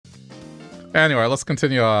Anyway, let's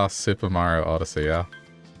continue our Super Mario Odyssey, yeah?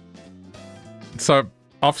 So,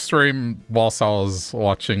 off-stream, whilst I was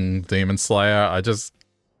watching Demon Slayer, I just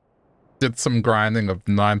did some grinding of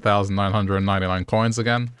 9,999 coins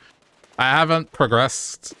again. I haven't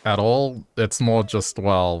progressed at all. It's more just,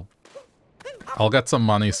 well, I'll get some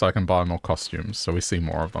money so I can buy more costumes, so we see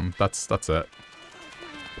more of them. That's it.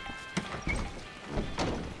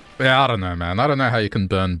 Yeah, I don't know, man. I don't know how you can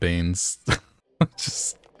burn beans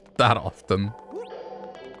just that often.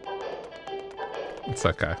 It's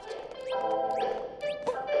okay.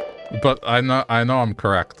 But I know I'm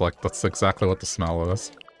correct. Like, that's exactly what the smell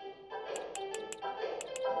is.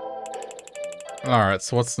 Alright,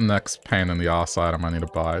 so what's the next pain in the arse item I need to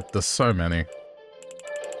buy? There's so many.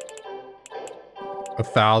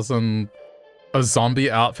 1,000... A zombie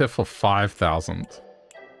outfit for 5,000.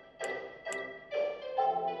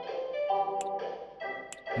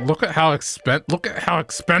 Look at how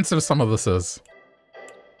expensive some of this is.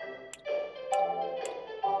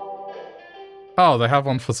 Oh, they have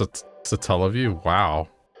one for Satellaview? Wow.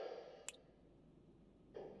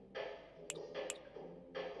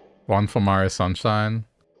 One for Mario Sunshine.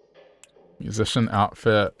 Musician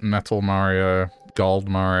outfit, Metal Mario, Gold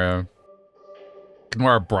Mario. Can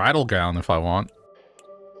wear a bridal gown if I want.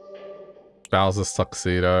 Bowser's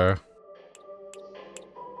tuxedo.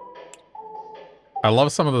 I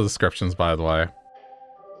love some of the descriptions, by the way.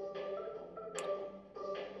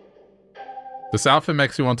 This outfit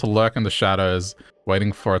makes you want to lurk in the shadows,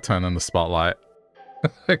 waiting for a turn in the spotlight.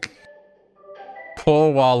 Like,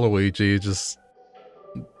 poor Waluigi just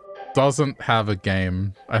doesn't have a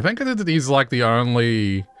game. I think he's like the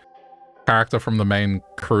only character from the main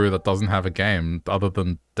crew that doesn't have a game, other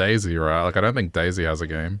than Daisy, right? Like, I don't think Daisy has a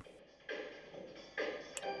game.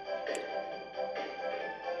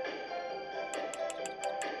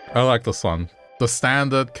 I like this one. The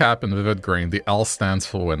standard cap in vivid green. The L stands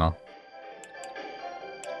for winner.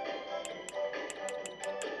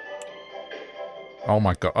 Oh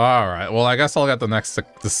my god. Alright, well I guess I'll get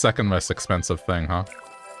the second most expensive thing, huh?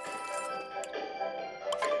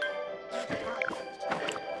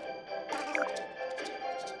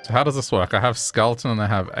 So how does this work? I have skeleton and I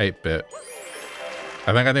have 8-bit.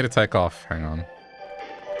 I think I need to take off. Hang on.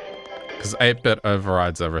 Because 8-bit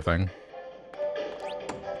overrides everything.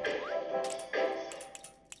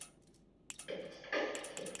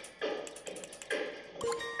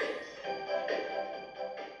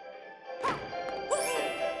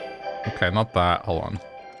 Okay, not that. Hold on.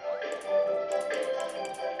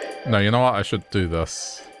 No, you know what? I should do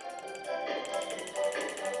this.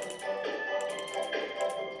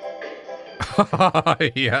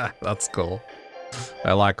 Yeah, that's cool.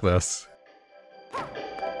 I like this.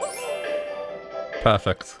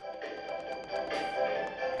 Perfect.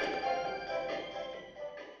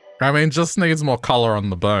 I mean, just needs more color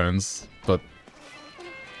on the bones, but...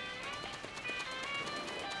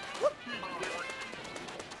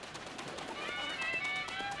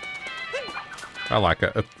 I like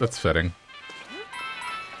it. It's fitting.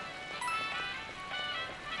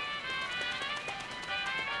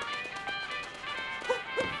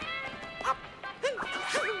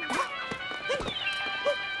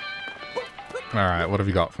 Alright, what have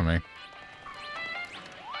you got for me?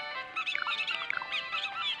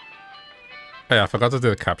 Oh yeah, I forgot to do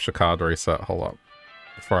the capture card reset. Hold up.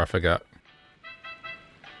 Before I forget.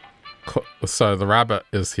 So the rabbit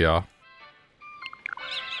is here.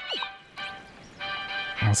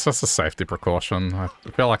 It's just a safety precaution. I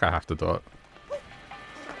feel like I have to do it.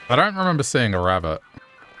 I don't remember seeing a rabbit.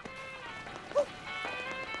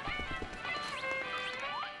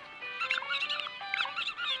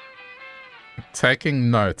 Taking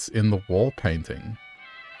notes in the wall painting.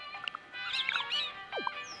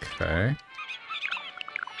 Okay.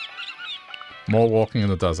 More walking in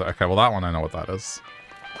the desert. Okay, well that one I know what that is.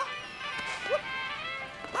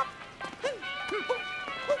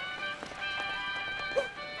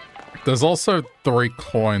 There's also 3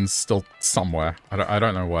 coins still somewhere. I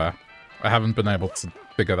don't know where. I haven't been able to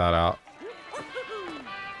figure that out.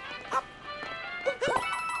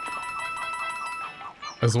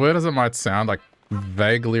 As weird as it might sound, I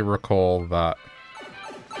vaguely recall that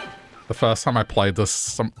the first time I played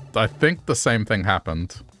this, I think the same thing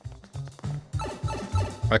happened.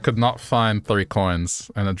 I could not find 3 coins,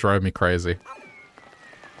 and it drove me crazy.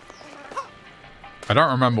 I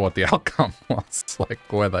don't remember what the outcome was, like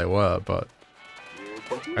where they were, but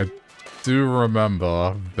I do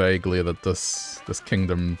remember vaguely that this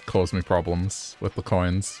kingdom caused me problems with the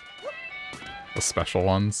coins. The special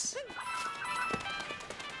ones.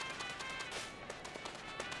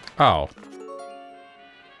 Oh.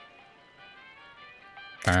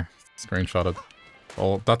 Okay. Screenshotted.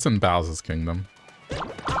 Oh, that's in Bowser's Kingdom.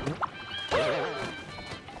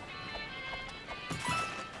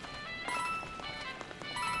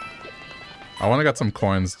 I want to get some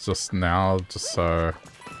coins just now, just so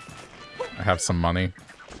I have some money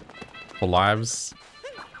for lives.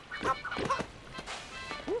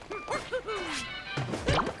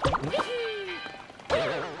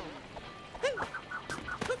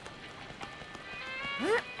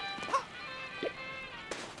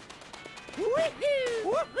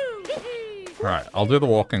 Alright, I'll do the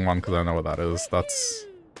walking one because I know what that is.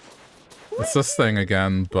 It's this thing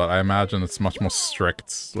again, but I imagine it's much more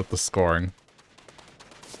strict with the scoring.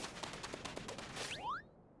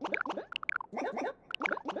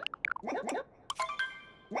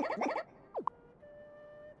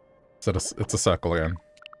 It's a circle again.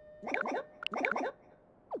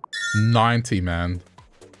 90, man.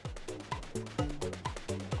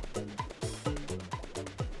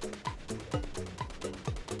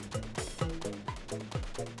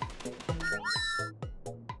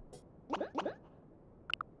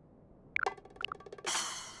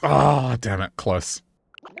 Oh, damn it. Close.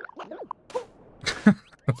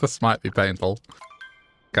 This might be painful.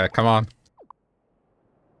 Okay, come on.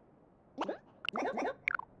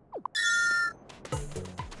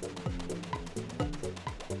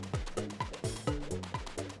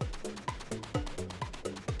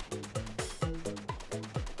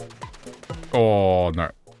 Oh,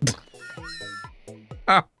 no.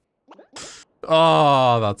 Ah.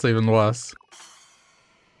 Oh, that's even worse.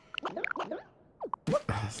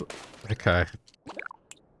 Okay.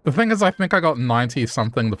 The thing is, I think I got 90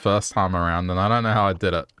 something the first time around, and I don't know how I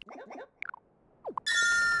did it.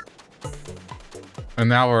 And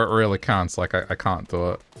now where it really counts, like, I can't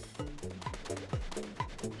do it.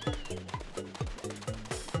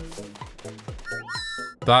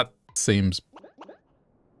 That seems...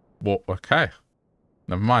 Well, okay.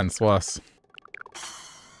 Never mind, it's worse.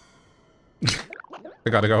 I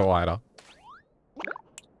gotta go wider.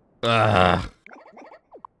 Ugh.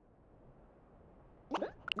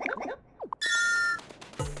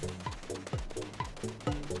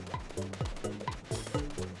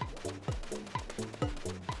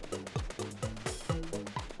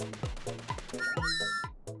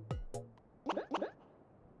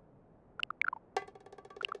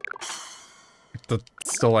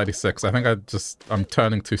 Still 86. I think I'm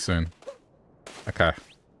turning too soon. Okay.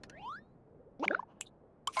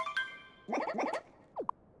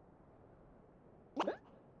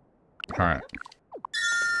 Alright.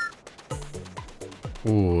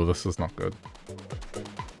 Ooh, this is not good.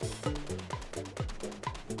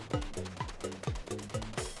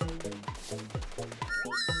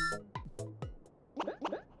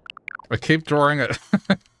 I keep drawing it.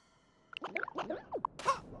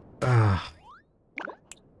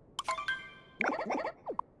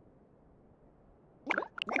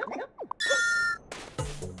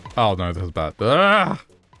 Oh no, this is bad. Can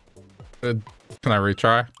I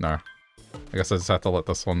retry? No. I guess I just have to let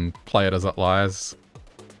this one play it as it lies.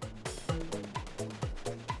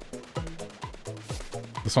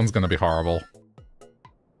 This one's gonna be horrible.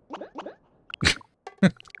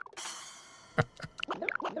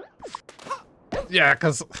 Yeah,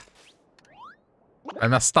 because I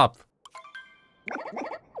messed up.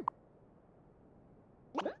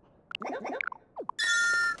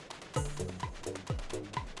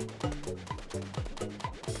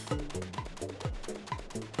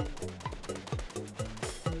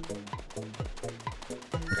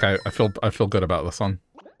 Okay, I feel good about this one.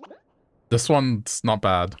 This one's not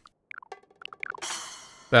bad.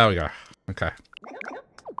 There we go. Okay.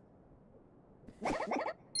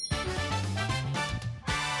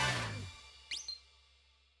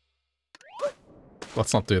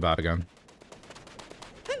 Let's not do that again.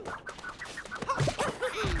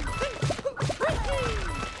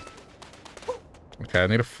 Okay, I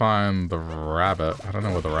need to find the rabbit. I don't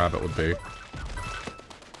know where the rabbit would be.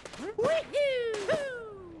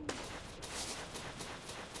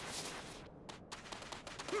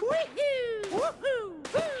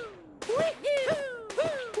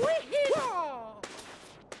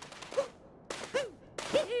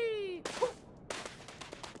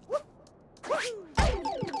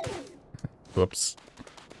 Whoops.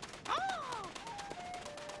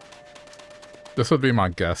 This would be my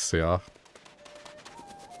guess, yeah.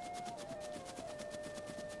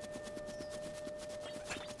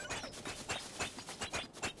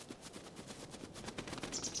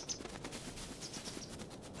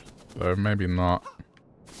 Though maybe not.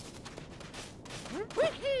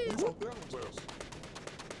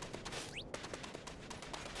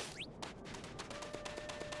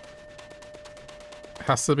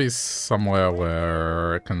 has to be somewhere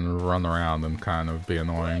where it can run around and kind of be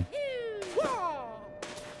annoying.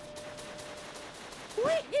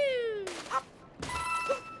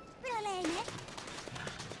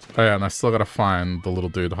 Oh yeah, and I still gotta find the little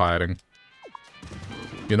dude hiding.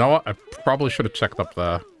 You know what? I probably should have checked up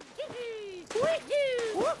there.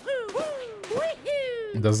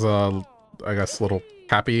 There's a, I guess, little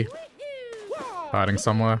Cappy hiding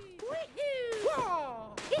somewhere.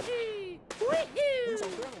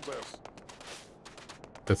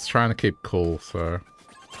 It's trying to keep cool, so...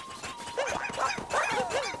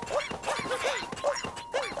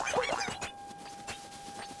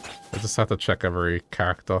 I just have to check every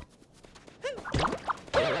character.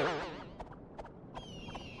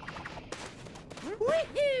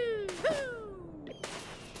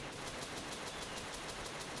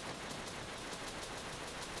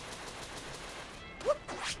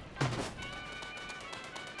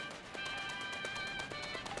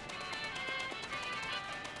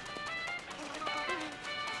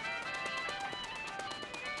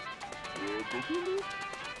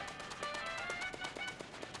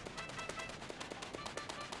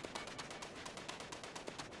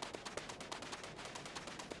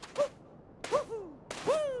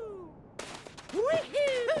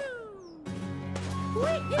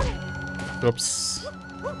 Oops.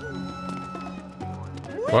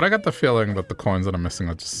 But I got the feeling that the coins that I'm missing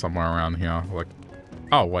are just somewhere around here. Like,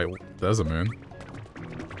 oh wait, there's a moon.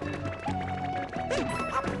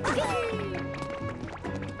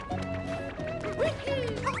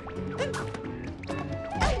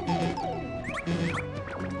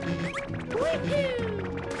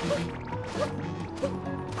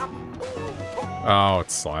 Oh, it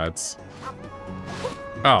slides.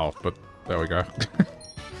 Oh, but there we go.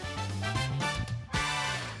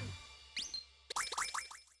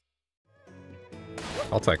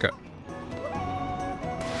 I'll take it.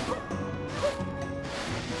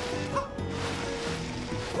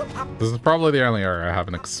 This is probably the only area I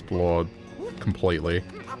haven't explored completely.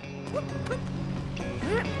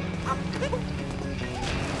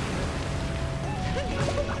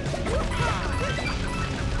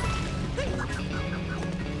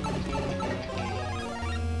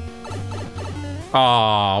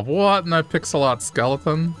 Aw, what? No pixel art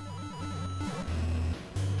skeleton?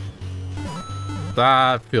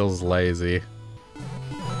 That feels lazy.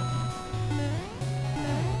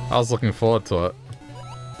 I was looking forward to it.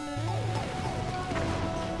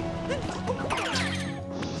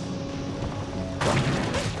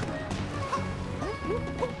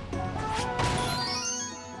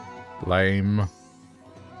 Lame.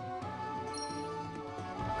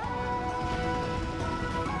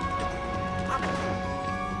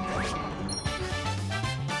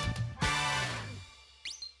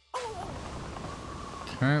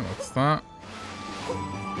 Okay, what's that?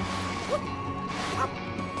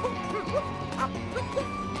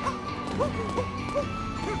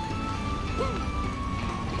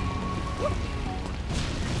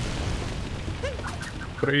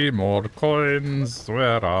 Three more coins,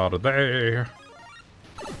 where are they?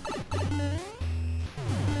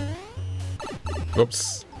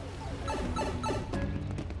 Oops.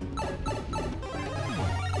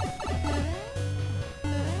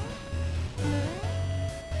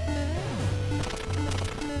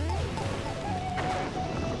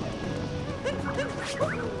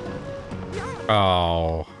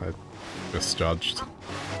 Oh, I misjudged.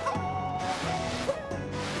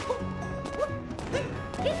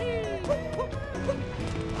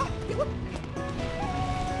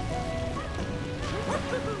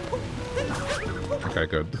 Okay,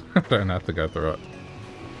 good. Don't have to go through it.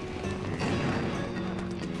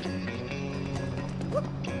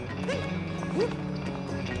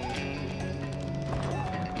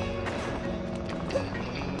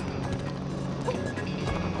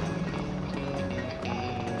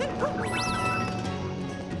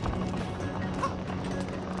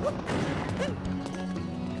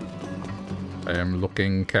 I am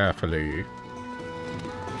looking carefully.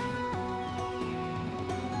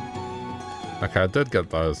 Okay, I did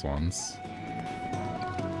get those ones.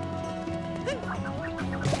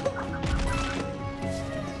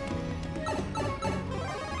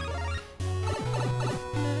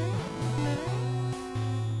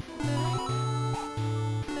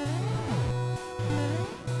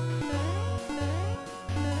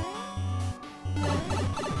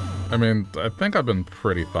 I mean, I think I've been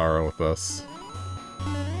pretty thorough with this.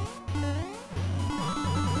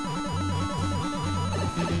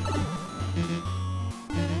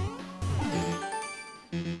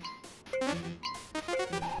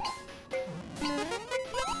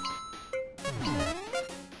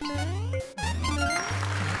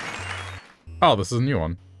 Oh, this is a new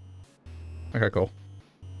one. Okay, cool.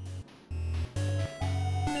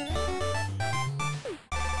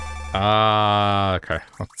 Okay.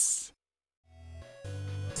 That's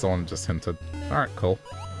someone just hinted. Alright, cool.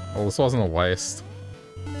 Well, this wasn't a waste.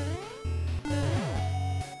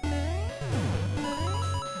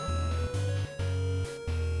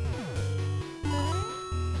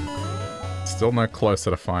 Still no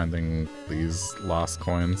closer to finding these last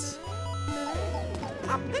coins.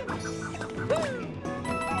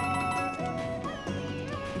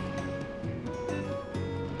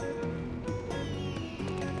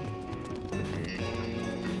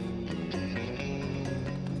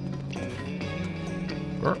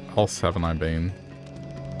 Where else haven't I been?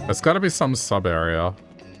 There's gotta be some sub-area.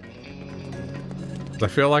 I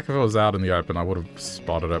feel like if it was out in the open, I would have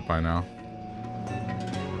spotted it by now.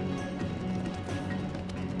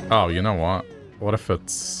 Oh, you know what? What if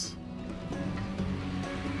it's...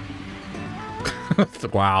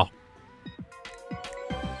 Wow.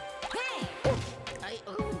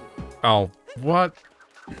 Oh, what?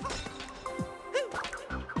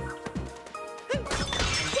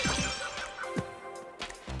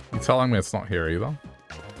 You telling me it's not here either?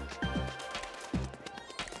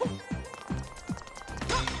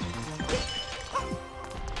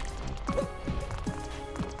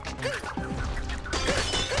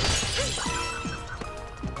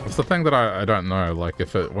 It's the thing that I don't know, like,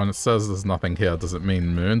 if it, when it says there's nothing here, does it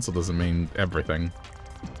mean moons or does it mean everything?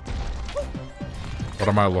 What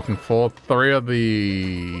am I looking for? 3 of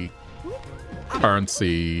the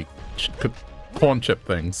currency pawn chip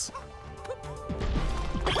things.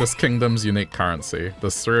 This kingdom's unique currency.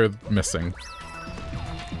 There's 3 missing.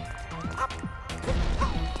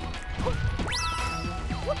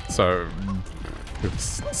 So,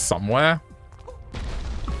 it's somewhere?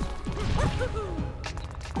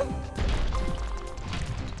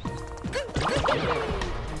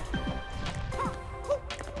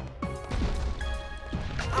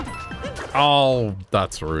 Oh,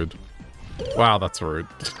 that's rude. Wow, that's rude.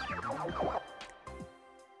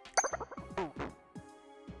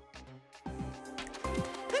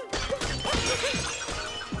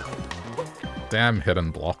 Damn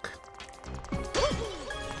hidden block.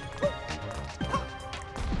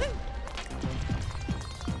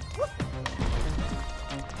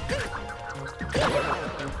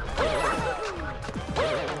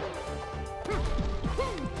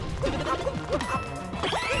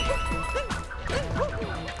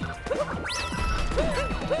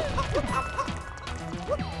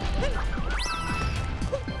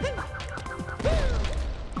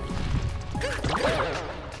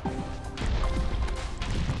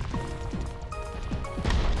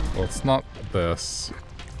 Well, it's not this.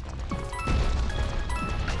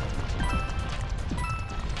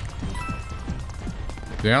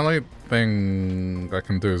 The only thing I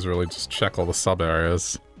can do is really just check all the sub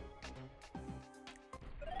areas.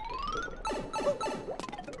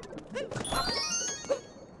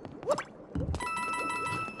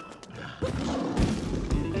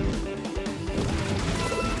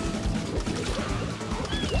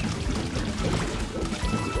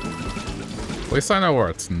 At least I know where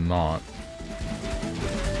it's not.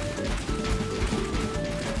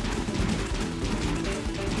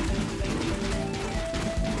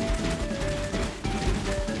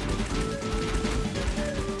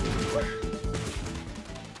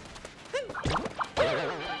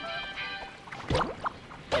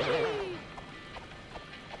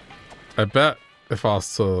 I bet if I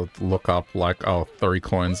was to look up, like, oh, 3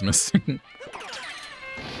 coins missing,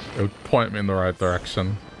 it would point me in the right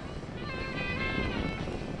direction.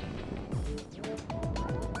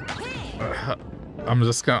 I'm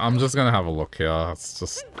just gonna have a look here. It's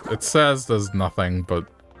just, it says there's nothing, but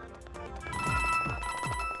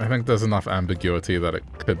I think there's enough ambiguity that it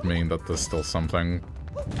could mean that there's still something.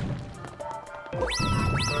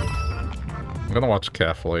 I'm gonna watch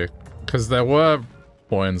carefully, because there were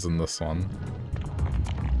coins in this one.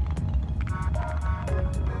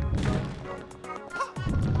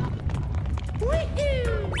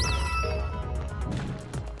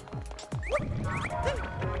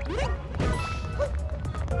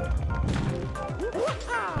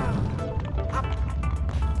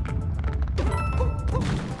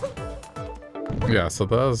 Yeah, so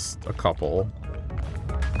there's a couple.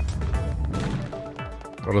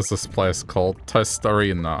 What is this place called?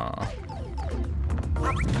 Tostarina.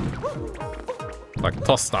 Like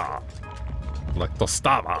tosta. Like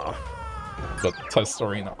tostada. But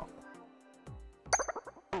Tostarina.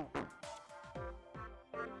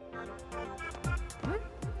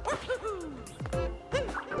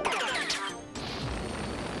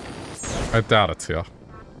 I doubt it's here.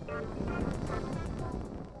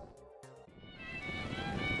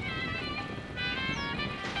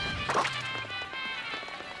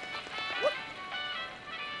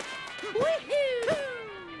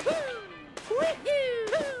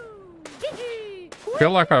 feel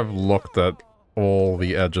like I've looked at all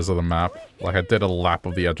the edges of the map. Like I did a lap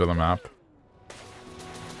of the edge of the map.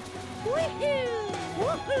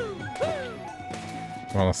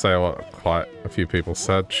 I want to say what quite a few people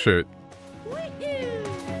said. Shoot.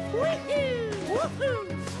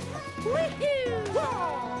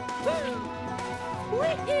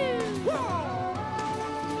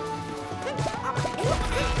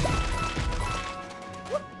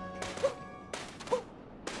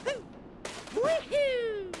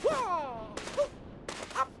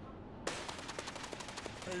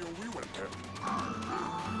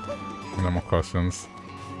 No more questions.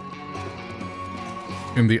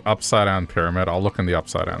 In the upside down pyramid, I'll look in the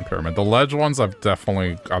upside down pyramid. The ledge ones, I've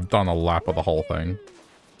done a lap of the whole thing.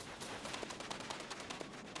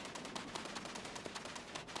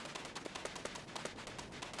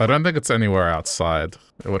 I don't think it's anywhere outside.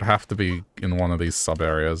 It would have to be in one of these sub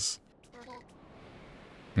areas.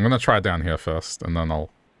 I'm gonna try down here first, and then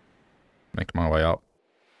I'll make my way up.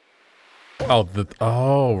 Oh,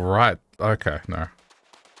 oh, right. Okay, no.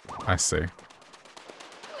 I see.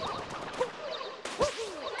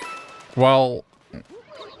 Well...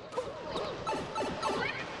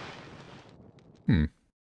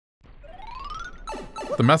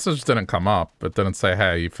 The message didn't come up. It didn't say,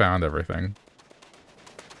 hey, you found everything.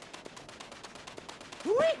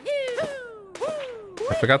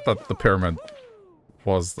 I forgot that the pyramid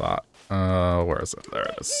was that. Where is it? There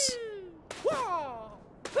it is.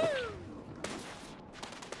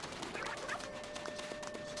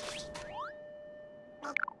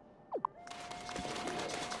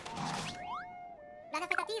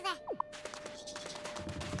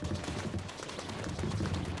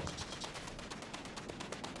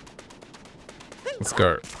 Let's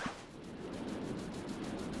go.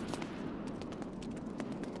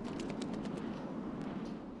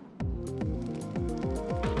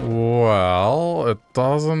 Well, it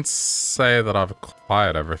doesn't say that I've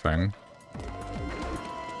acquired everything.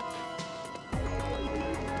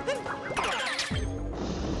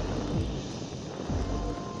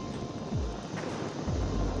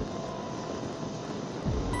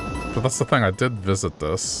 But that's the thing, I did visit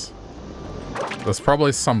this. There's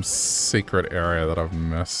probably some secret area that I've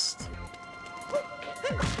missed.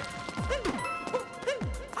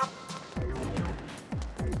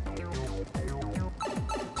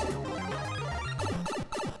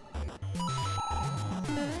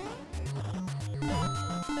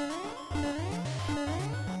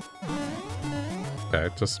 Okay,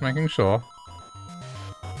 just making sure.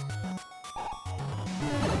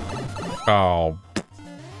 Oh.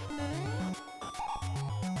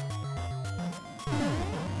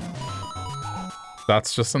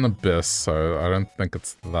 That's just an abyss, so I don't think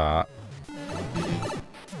it's that.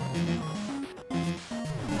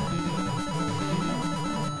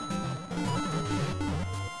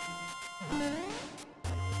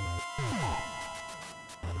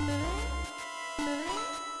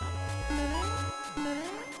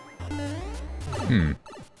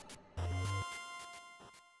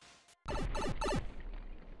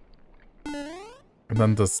 And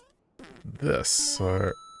then there's this,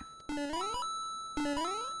 so...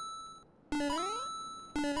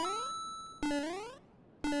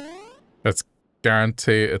 It's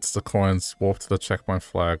guarantee it's the coins. Warp to the checkpoint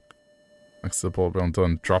flag next to the ball building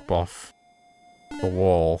and drop off the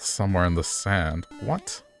wall somewhere in the sand.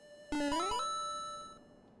 What?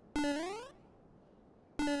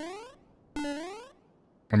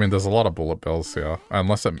 I mean, there's a lot of bullet bills here.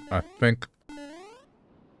 Unless I think...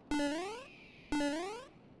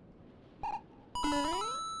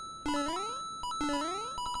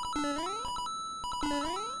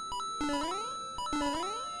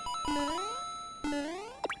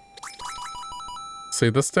 See,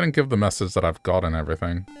 this didn't give the message that I've got and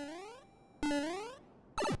everything.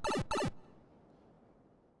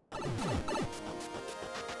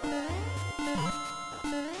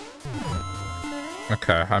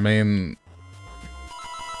 Okay, I mean...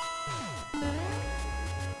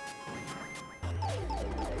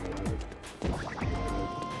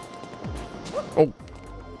 Oh!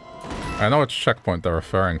 I know which checkpoint they're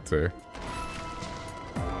referring to.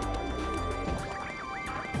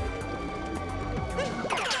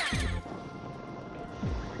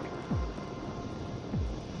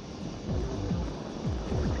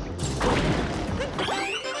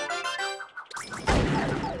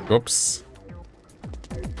 Oops.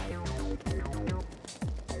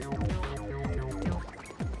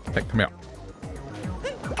 Hey, come here.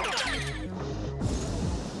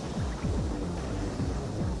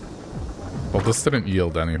 Well, this didn't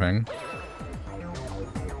yield anything.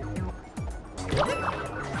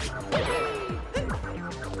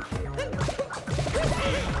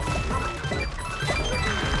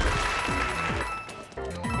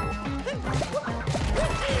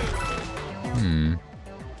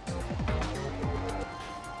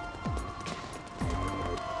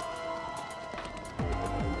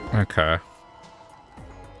 Okay.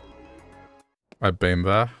 I've been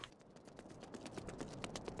there.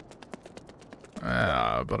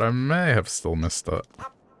 Yeah, but I may have still missed it.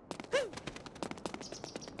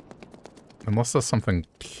 Unless there's something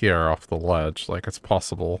here off the ledge, like it's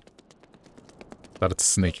possible that it's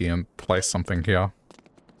sneaky and place something here.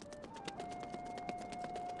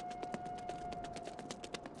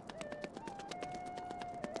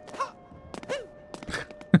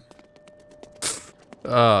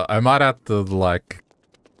 I might have to, like,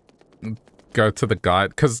 go to the guide,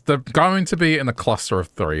 because they're going to be in a cluster of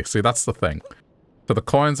 3. See, that's the thing. So the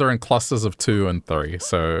coins are in clusters of 2 and 3,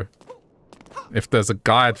 so if there's a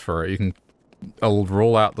guide for it, you can... I'll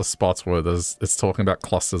rule out the spots where it's talking about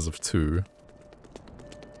clusters of 2.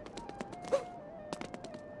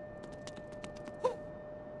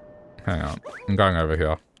 Hang on, I'm going over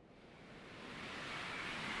here.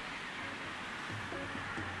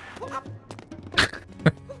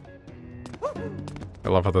 I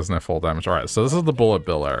love how there's no fall damage. Alright, so this is the bullet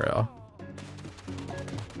bill area.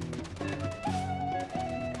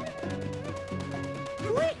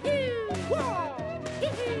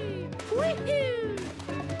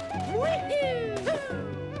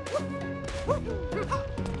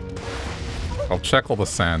 I'll check all the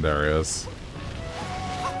sand areas.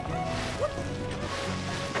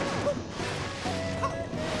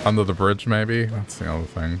 Under the bridge, maybe? That's the other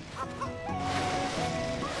thing.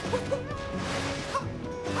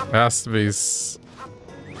 It has to be...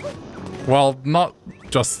 Well, not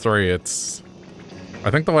just 3, it's...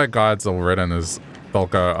 I think the way guides are written is they'll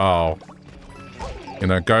go, oh... You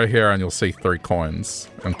know, go here and you'll see 3 coins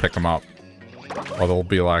and pick them up. Or they'll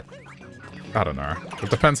be like... I don't know. It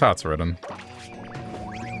depends how it's written.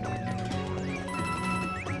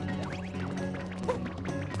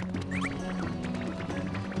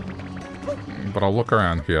 But I'll look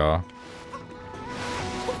around here.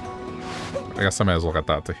 I guess I may as well get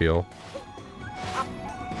that to heal.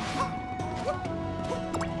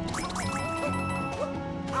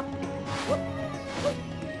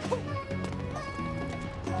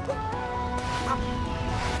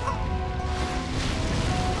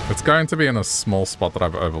 It's going to be in a small spot that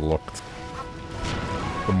I've overlooked.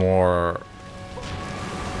 The more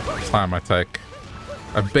time I take.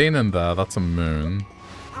 I've been in there, that's a moon.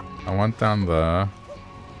 I went down there.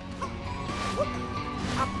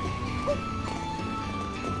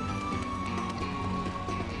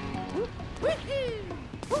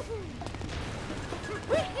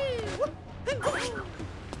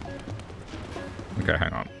 Okay,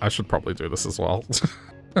 hang on. I should probably do this as well.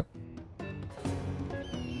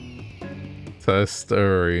 Test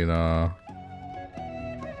arena.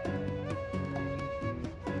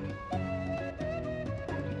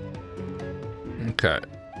 Okay.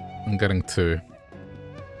 I'm getting 2.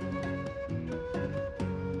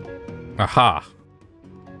 Aha!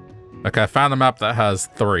 Okay, I found a map that has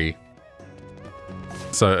 3.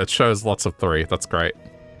 So it shows lots of 3. That's great.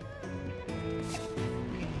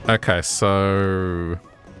 Okay, so...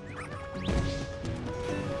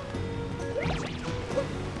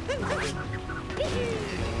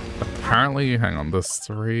 Apparently, hang on, there's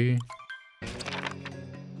 3.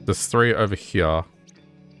 There's 3 over here.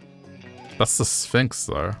 That's the Sphinx,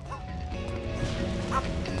 though.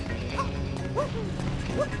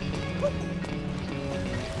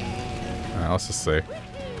 Let's just see.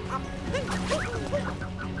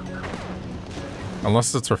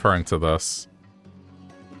 Unless it's referring to this.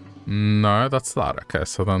 No, that's that. Okay,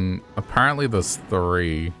 so then apparently there's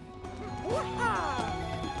 3.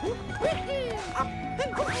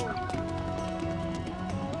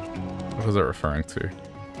 What is it referring to?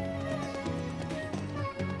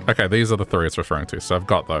 Okay, these are the 3 it's referring to, so I've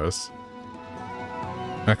got those.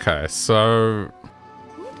 Okay, so...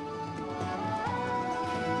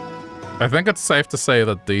 I think it's safe to say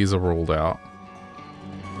that these are ruled out.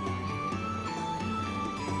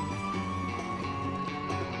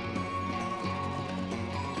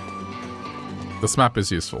 This map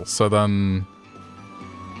is useful, so then...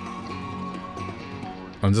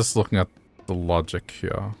 I'm just looking at the logic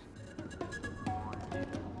here.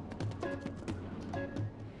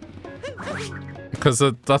 Because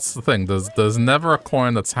that's the thing, there's never a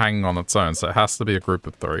coin that's hanging on its own, so it has to be a group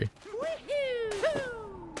of 3.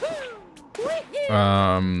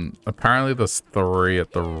 Apparently there's 3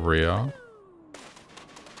 at the rear.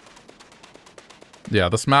 Yeah,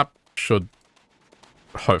 this map should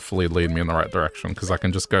hopefully lead me in the right direction, because I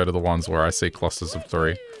can just go to the ones where I see clusters of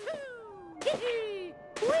 3.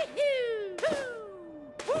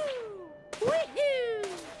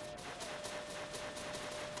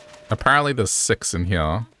 Apparently there's 6 in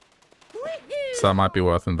here. So that might be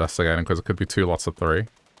worth investigating, because it could be 2 lots of 3.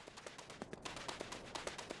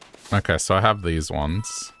 Okay, so I have these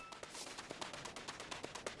ones.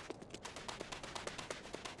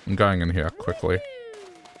 I'm going in here quickly.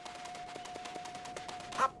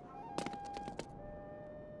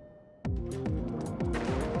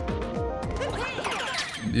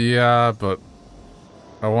 Yeah, but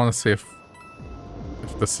I want to see if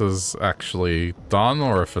this is actually done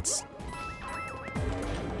or if it's...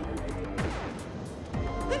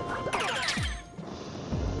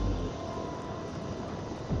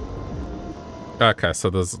 Okay, so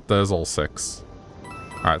there's all 6.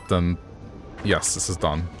 Alright, then yes, this is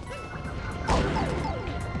done.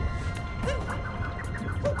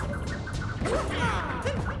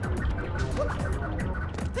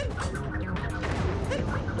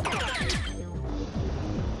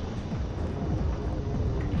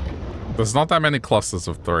 There's not that many clusters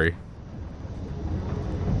of 3.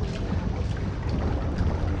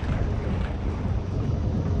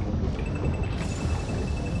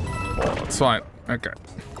 Oh, it's fine. Okay.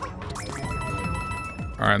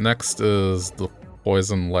 Alright, next is the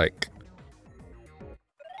Poison Lake.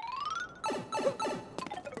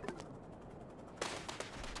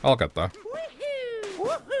 I'll get there.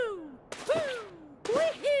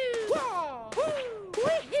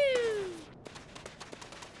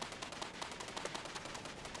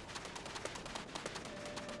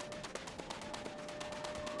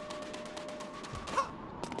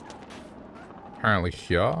 Apparently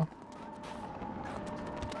here.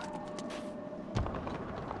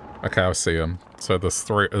 Okay, I see them. So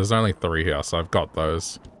there's only 3 here, so I've got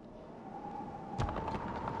those.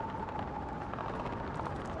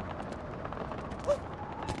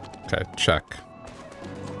 Okay, check.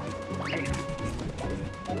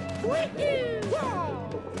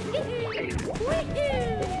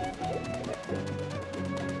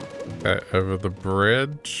 Okay, over the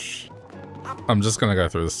bridge. I'm just gonna go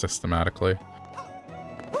through this systematically.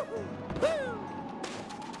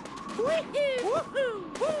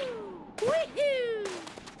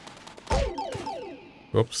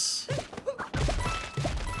 Oops.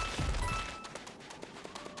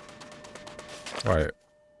 Wait,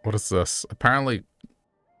 what is this? Apparently,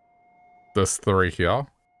 there's 3 here.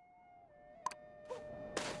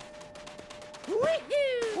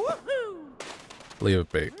 Leave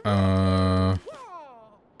it be.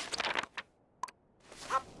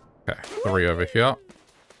 Okay, 3 over here.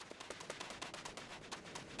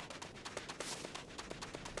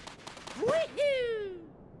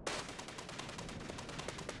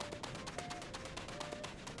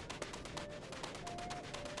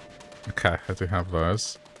 Okay, I do have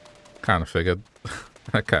those. Kind of figured.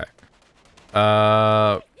 Okay.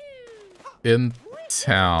 In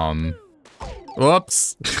town.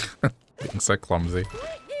 Whoops! Being so clumsy.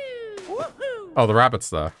 Oh, the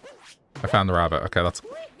rabbit's there. I found the rabbit. Okay, that's...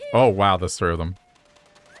 Oh, wow, there's 3 of them.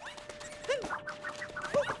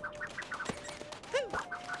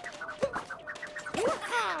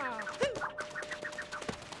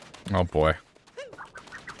 Oh, boy.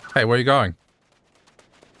 Hey, where are you going?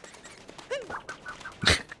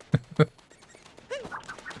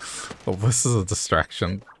 Oh, this is a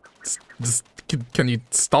distraction. Just can you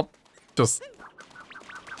stop? Just...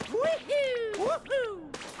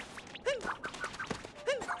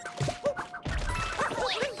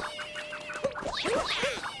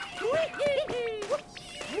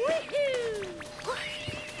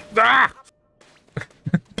 Ah!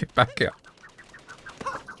 Get back here.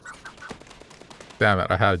 Damn it,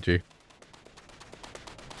 I had you.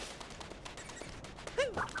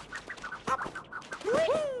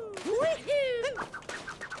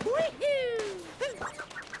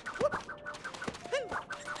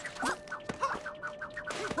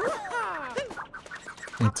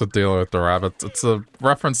 What's the deal with the rabbits? It's a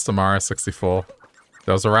reference to Mario 64.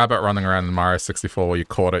 There was a rabbit running around in Mario 64 where you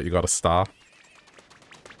caught it, you got a star.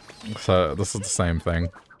 So this is the same thing.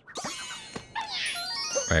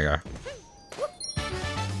 There you go.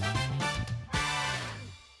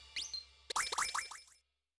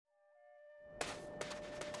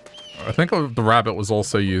 I think the rabbit was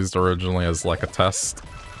also used originally as like a test.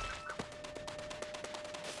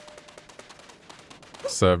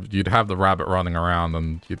 So you'd have the rabbit running around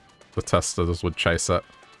and the testers would chase it.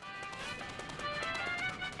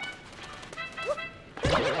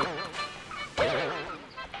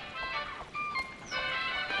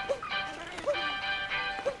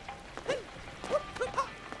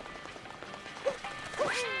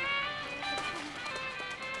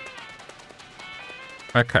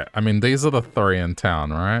 Okay, I mean, these are the 3 in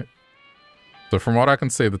town, right? So from what I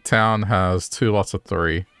can see, the town has 2 lots of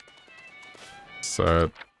 3.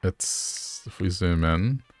 So it's, if we zoom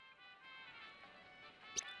in.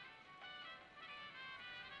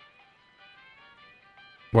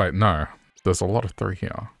 Wait, no. There's a lot of 3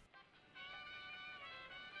 here.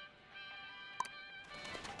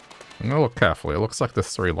 I'm gonna look carefully. It looks like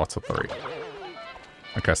there's 3 lots of 3.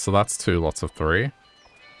 Okay, so that's 2 lots of 3.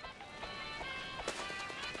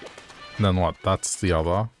 And then what? That's the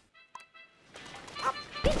other.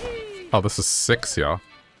 Oh, this is 6 here.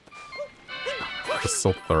 There's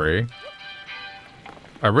still 3.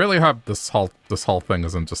 I really hope this whole thing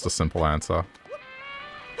isn't just a simple answer.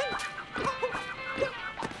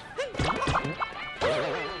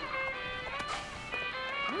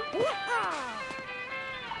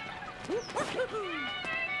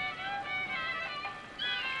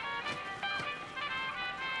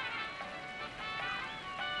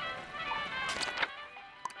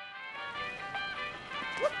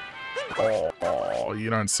 Oh, you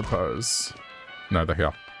don't suppose. No, they're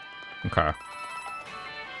here. Okay.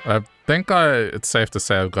 I think it's safe to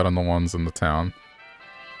say I've gotten the ones in the town.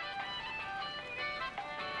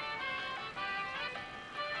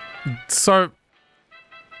 So...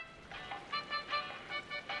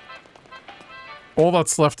 all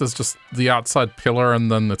that's left is just the outside pillar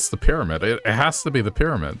and then it's the pyramid. It has to be the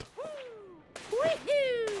pyramid.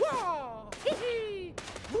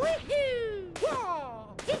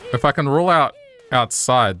 If I can rule out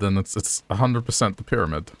outside, then it's 100% the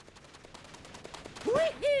pyramid.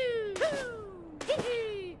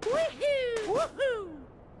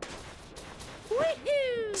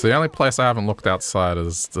 So the only place I haven't looked outside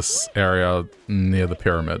is this area near the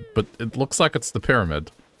pyramid, but it looks like it's the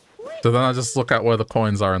pyramid. So then I just look at where the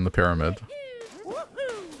coins are in the pyramid.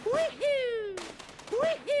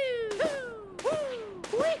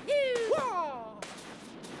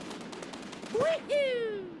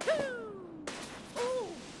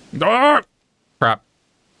 Oh! Crap.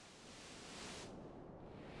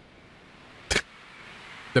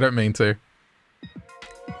 Didn't mean to.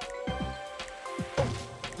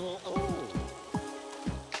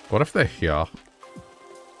 What if they're here?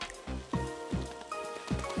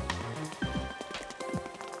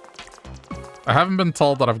 I haven't been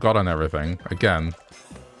told that I've gotten everything. Again.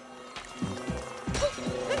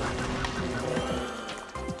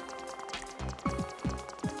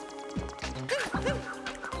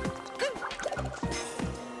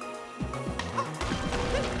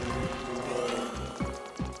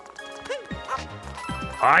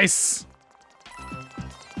 Ice!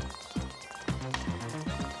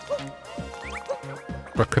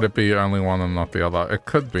 But could it be only one and not the other? It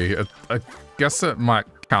could be. I guess it might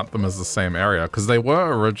count them as the same area, because they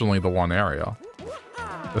were originally the one area.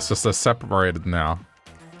 It's just they're separated now.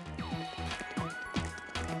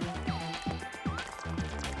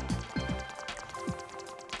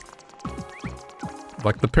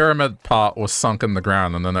 Like, the pyramid part was sunk in the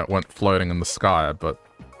ground and then it went floating in the sky, but...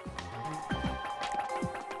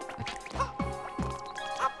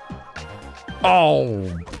 Oh!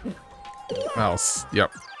 Else.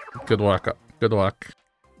 Yep. Good work. Good work.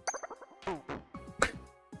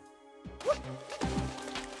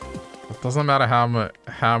 It doesn't matter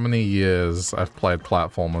how many years I've played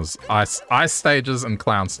platformers. Ice stages and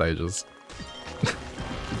clown stages.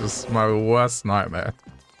 This is my worst nightmare.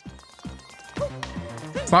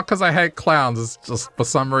 It's not because I hate clowns, it's just for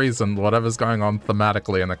some reason whatever's going on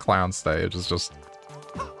thematically in a clown stage is just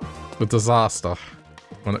a disaster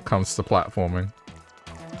when it comes to platforming.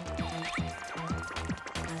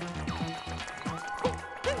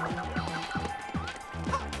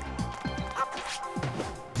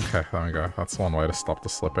 Okay, there we go. That's one way to stop the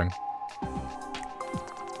slipping.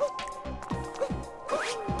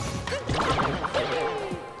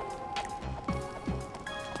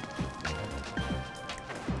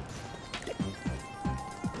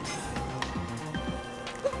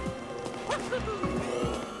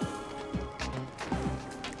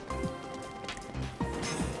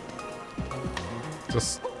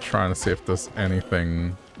 Just trying to see if there's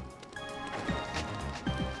anything...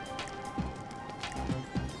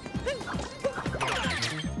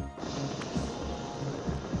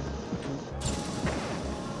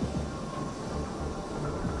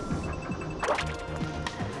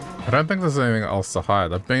 I don't think there's anything else to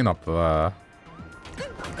hide. I've been up there.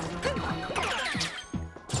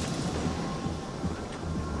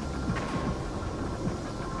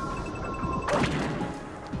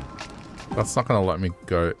 That's not gonna let me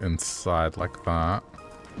go inside like that.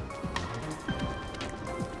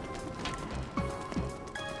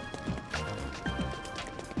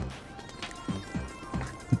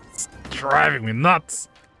 It's driving me nuts!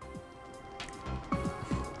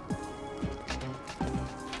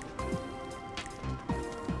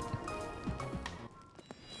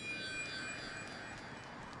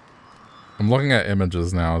 I'm looking at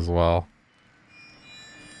images now as well.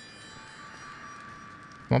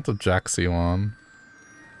 Not the Jaxie one.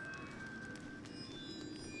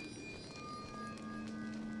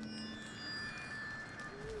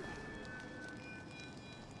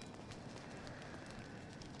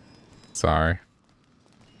 Sorry.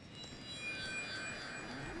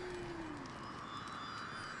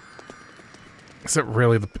 Is it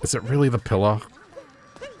really the pillar?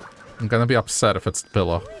 I'm gonna be upset if it's the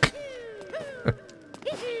pillar.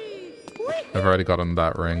 I've already gotten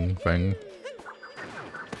that ring thing.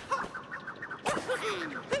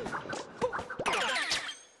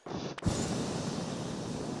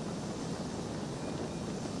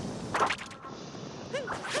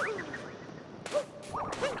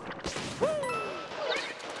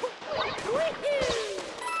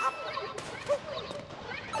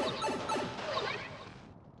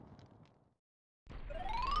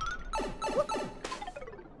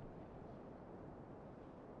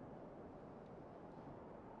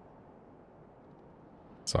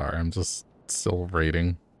 Sorry, I'm just still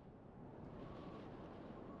reading.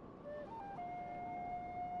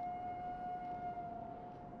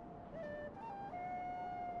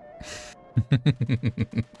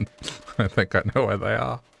 I think I know where they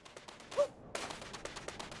are.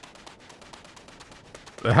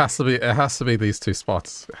 It has to be these two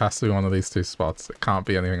spots. It has to be one of these two spots. It can't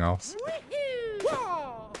be anything else.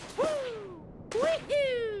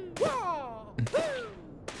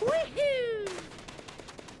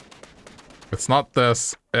 It's not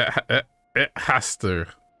this. It has to.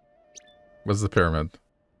 Where's the pyramid?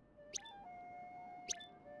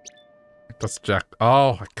 That's Jack.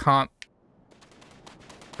 Oh, I can't.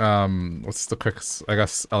 What's the quickest? I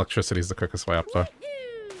guess electricity is the quickest way up there.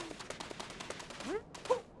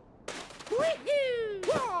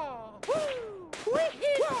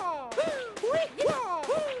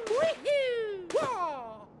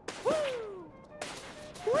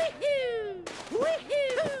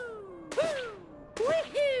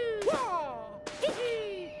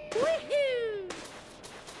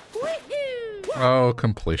 Oh,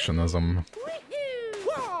 completionism.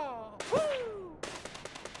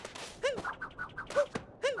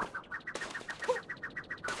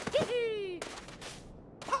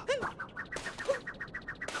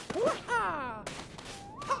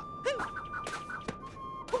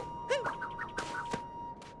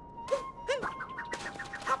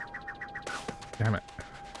 Damn it.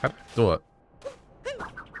 How do I do it?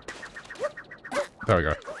 There we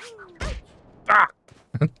go. Ah!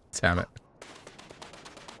 Damn it.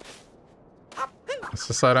 It's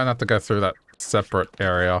just so I don't have to go through that separate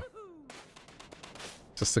area.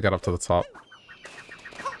 Just to get up to the top.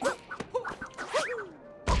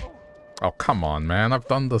 Oh, come on, man. I've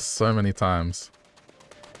done this so many times.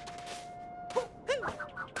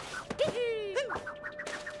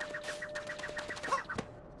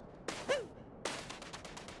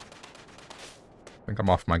 I think I'm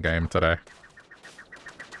off my game today.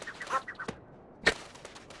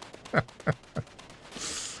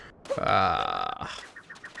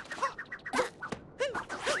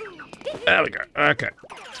 There we go. Okay.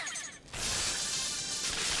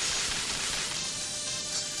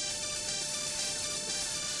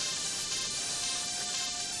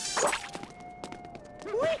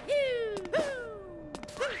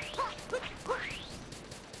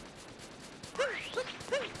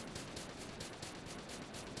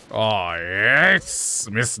 Oh, yes!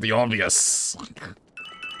 Missed the obvious.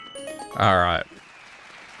 Alright.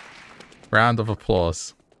 Round of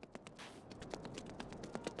applause.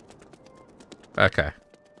 Okay.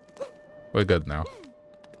 We're good now.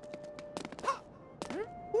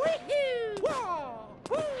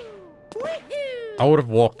 I would have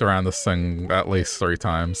walked around this thing at least 3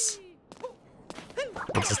 times.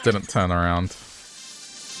 It just didn't turn around.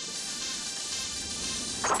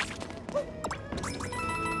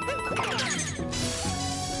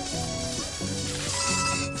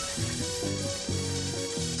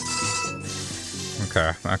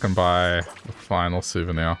 Okay, I can buy the final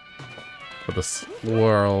souvenir for this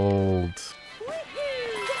world.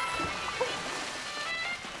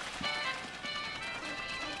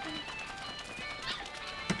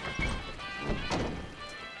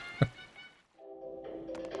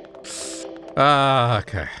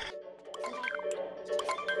 Okay.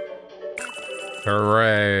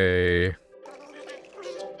 Hooray.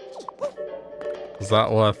 Is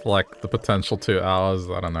that worth, like, the potential 2 hours?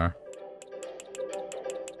 I don't know.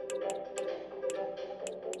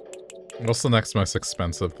 What's the next most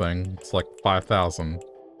expensive thing? It's like 5,000.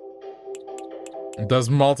 There's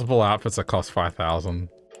multiple outfits that cost 5,000.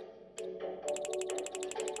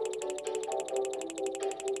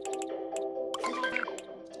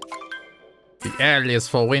 The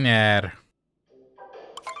earliest for winner.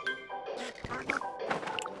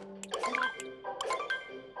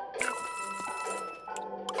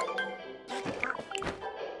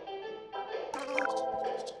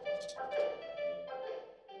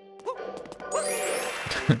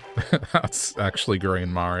 That's actually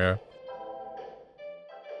green Mario.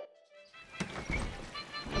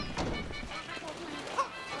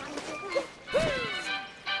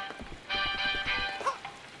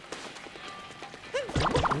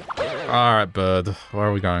 Alright, bird. Where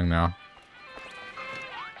are we going now?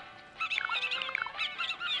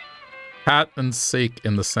 Hat and seek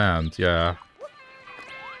in the sand, yeah.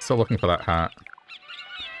 Still looking for that hat.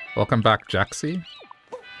 Welcome back, Jaxie.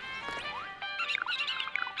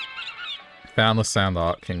 Found the Sand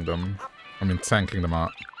Art Kingdom. I mean, Sand Kingdom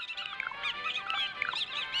Art.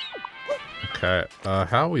 Okay,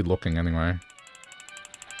 how are we looking anyway?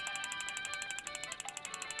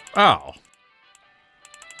 Oh.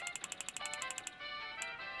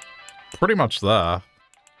 Pretty much there.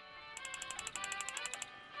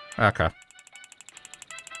 Okay.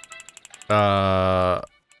 Hat,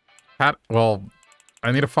 well,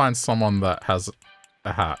 I need to find someone that has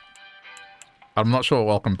a hat. I'm not sure what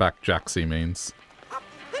welcome back Jaxie means.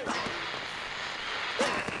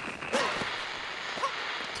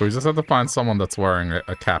 So we just have to find someone that's wearing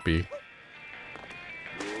a cappy.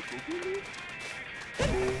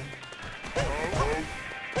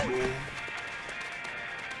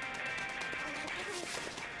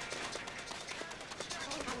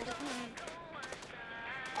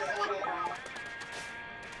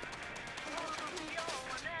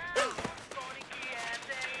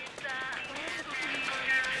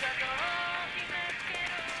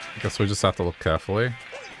 Guess we just have to look carefully.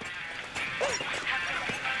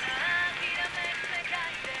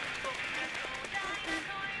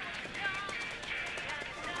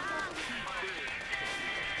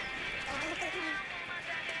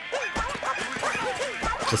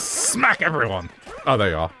 Just smack everyone! Oh,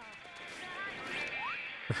 there you are.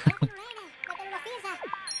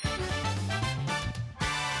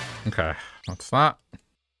 Okay, what's that?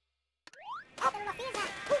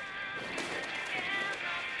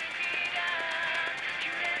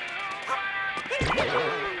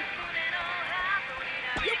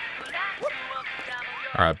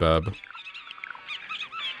 Alright, bub.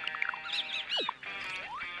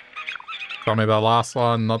 Tell me the last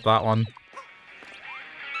one, not that one.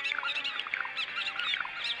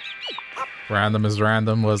 Random is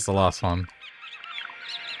random was the last one.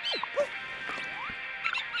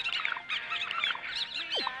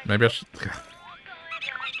 Maybe I should...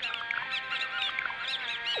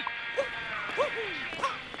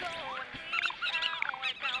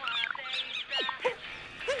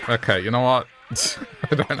 Okay, you know what?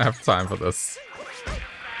 I don't have time for this.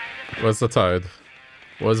 Where's the toad?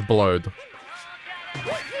 Where's Blowed?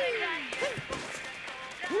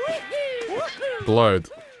 Blowed.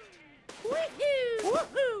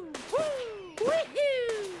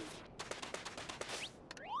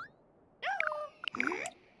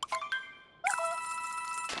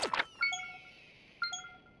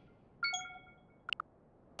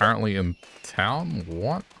 Apparently in town?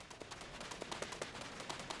 What?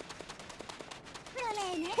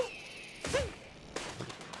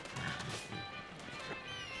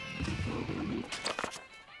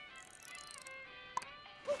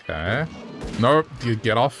 Okay. Nope, you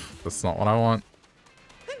get off. That's not what I want.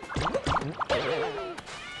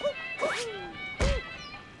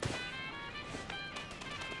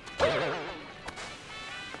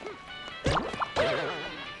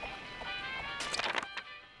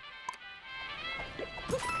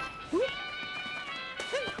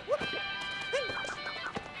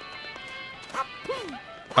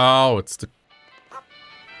 Oh, it's the...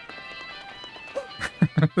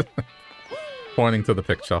 Pointing to the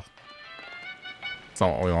picture. It's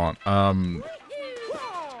not what we want.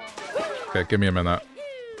 Okay, give me a minute.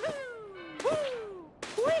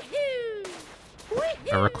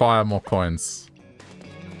 I require more coins.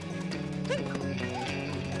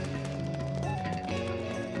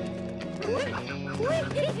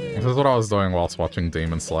 This is what I was doing whilst watching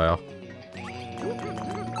Demon Slayer.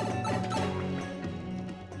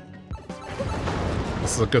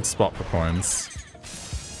 This is a good spot for coins.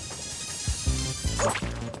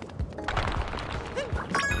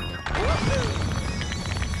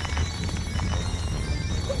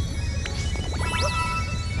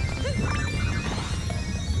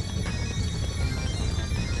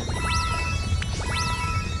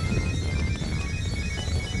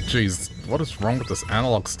 Jeez, what is wrong with this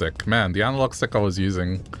analog stick? Man, the analog stick I was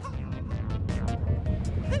using...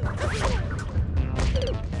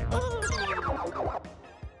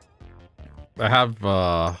 I have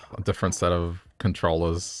a different set of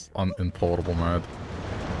controllers in portable mode.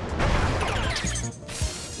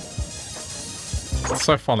 It's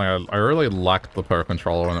so funny, I really liked the Pro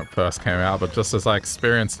Controller when it first came out, but just as I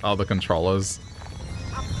experienced other controllers,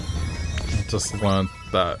 just learned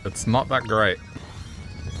that it's not that great.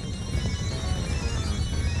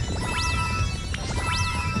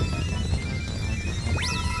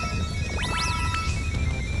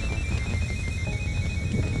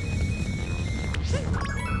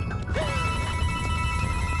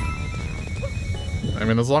 I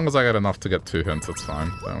mean, as long as I get enough to get 2 hints, it's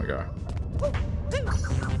fine. There we go.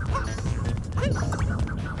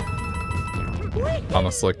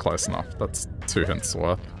 Honestly, close enough. That's 2 hints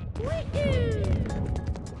worth.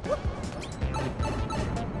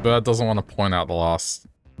 Bird doesn't want to point out the last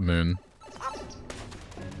moon.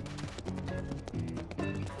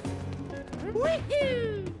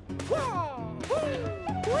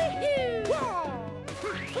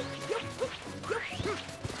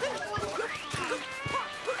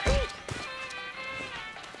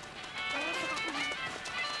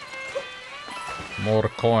 More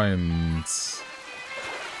coins.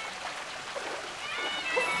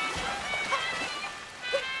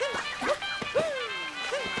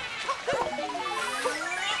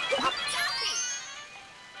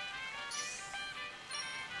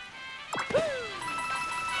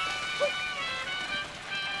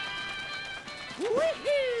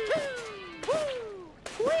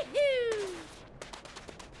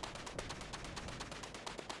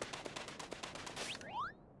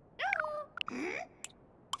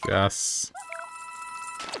 Yes.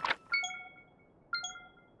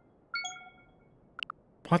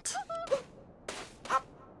 What?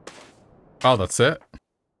 Oh, that's it?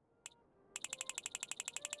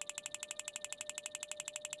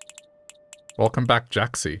 Welcome back,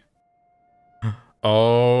 Jaxie.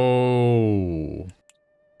 Oh.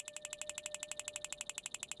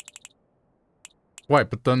 Wait,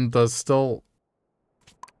 but then there's still...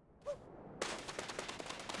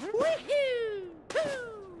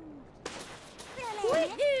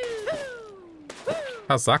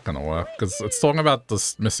 How's that gonna work? Because it's talking about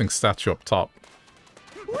this missing statue up top.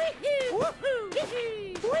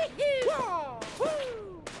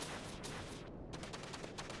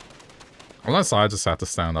 Unless I just had to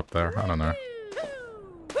stand up there. I don't know.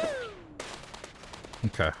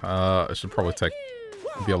 Okay, I should probably take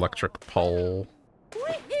the electric pole.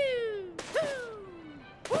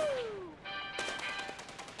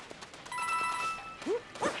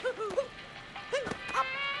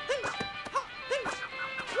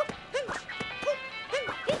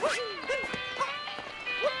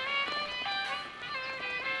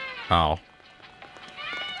 Oh.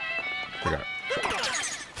 Okay.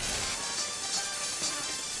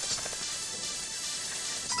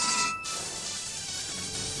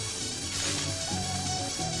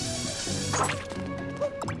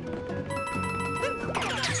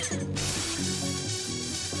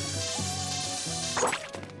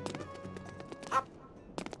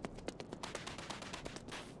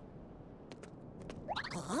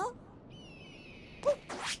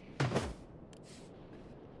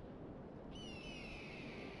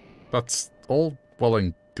 That's all well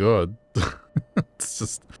and good. It's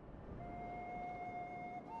just...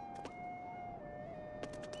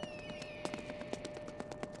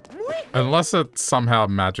 Unless it somehow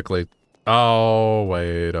magically... Oh,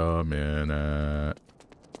 wait a minute.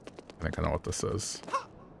 I think I know what this is.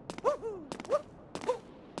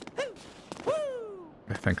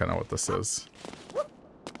 I think I know what this is.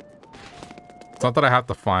 It's not that I have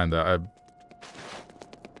to find it.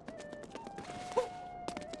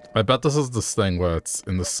 I bet this is this thing where it's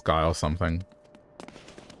in the sky or something.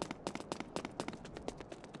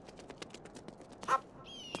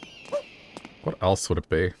 What else would it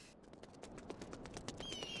be?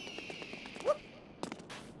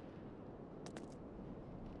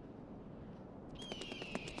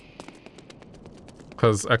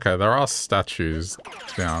 Because, okay, there are statues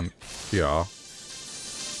down here.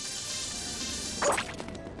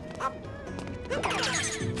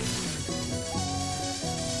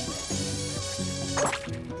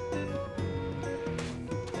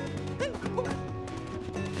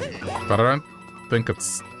 But I don't think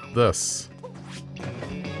it's this.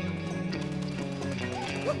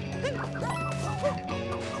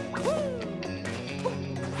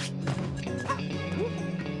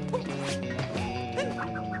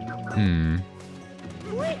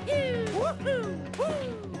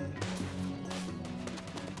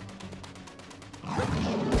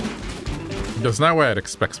 There's no way it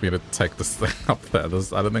expects me to take this thing up there. I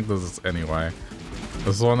don't think there's any way.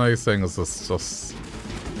 This is one of these things that's just...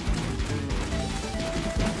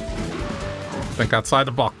 Think outside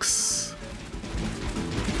the box.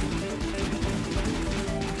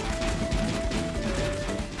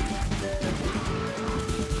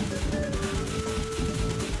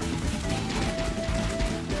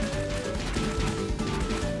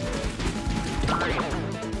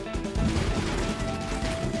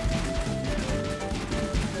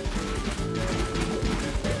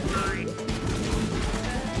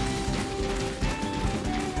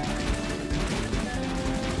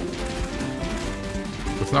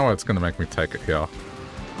 There's no way it's gonna make me take it here.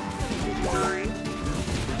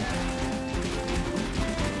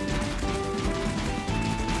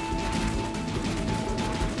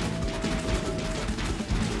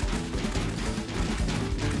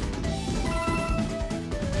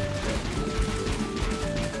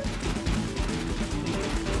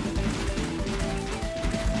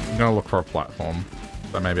 I'm gonna look for a platform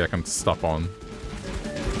that maybe I can stop on.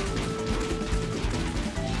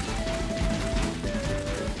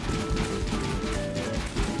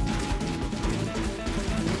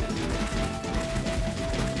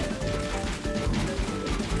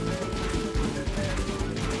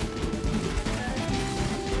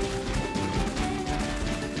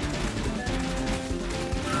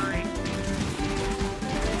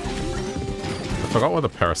 I forgot where the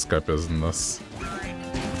periscope is in this.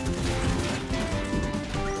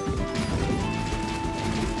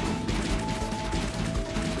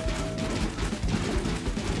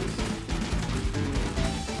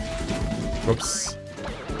 Whoops.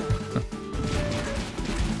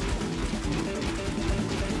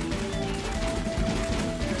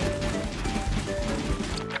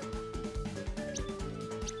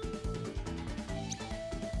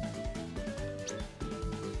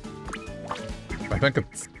 I think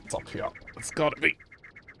it's up here. It's gotta be.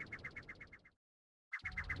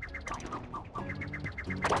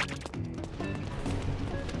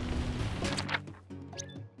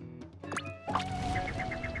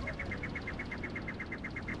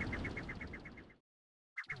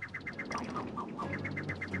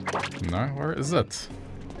 No, where is it?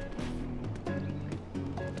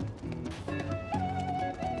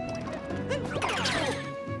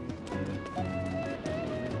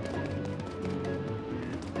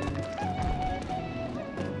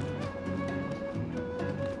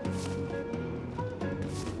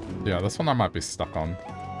 Yeah, this one I might be stuck on.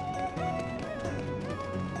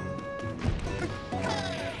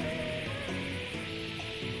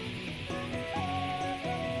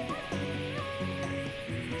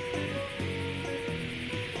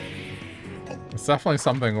 It's definitely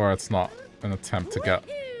something where it's not an attempt to get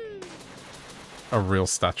a real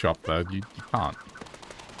statue up there. You can't.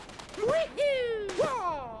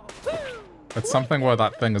 It's something where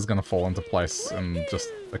that thing is going to fall into place in just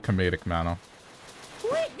a comedic manner.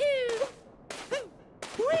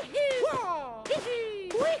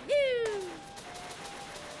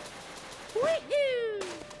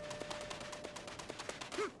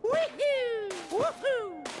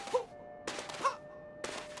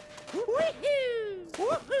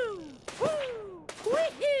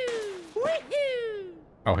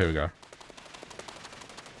 Oh, here we go.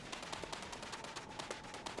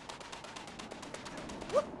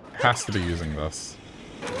 Has to be using this.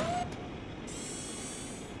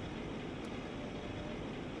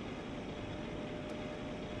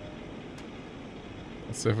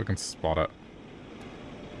 Let's see if we can spot it.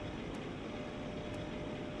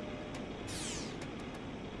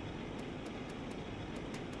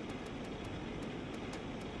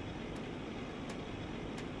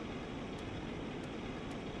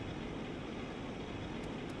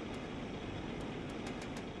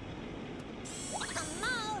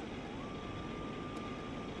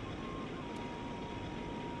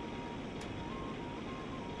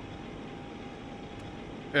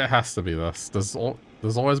 It has to be this. There's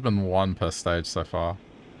always been one per stage so far.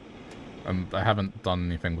 And I haven't done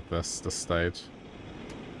anything with this stage.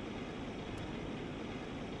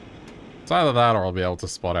 It's either that or I'll be able to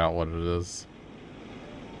spot out what it is.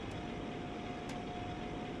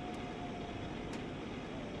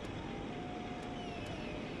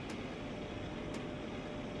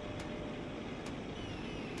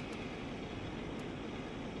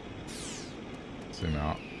 Zoom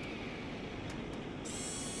out.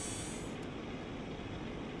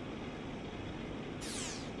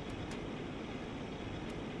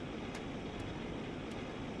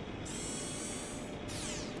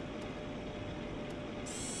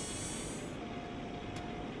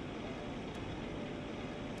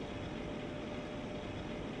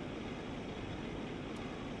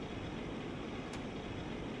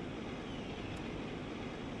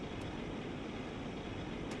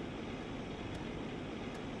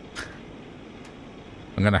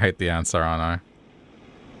 I'm gonna hate the answer, aren't I?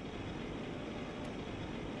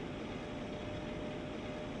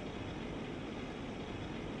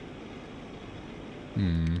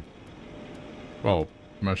 Well,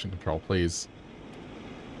 motion control, please.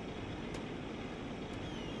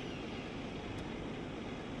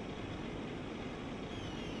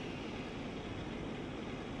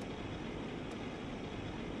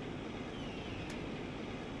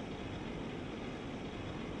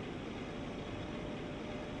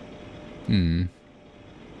 Hmm.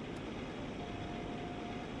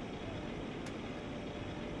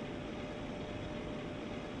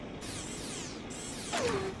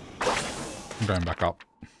 I'm going back up.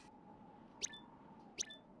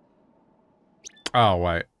 Oh,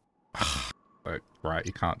 wait. Right,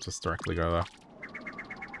 you can't just directly go there.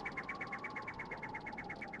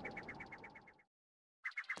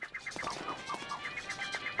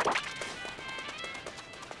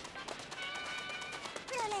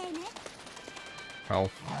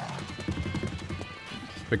 Health.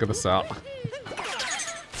 Figure this out.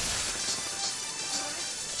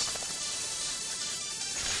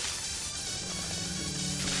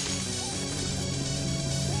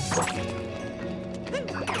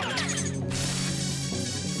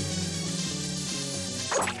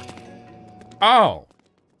 Oh!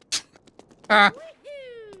 Ah!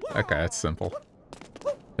 Okay, it's simple.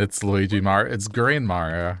 It's Luigi Mario. It's Green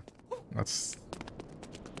Mario. That's...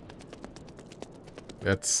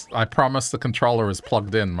 It's... I promise the controller is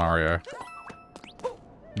plugged in, Mario.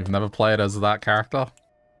 You've never played as that character?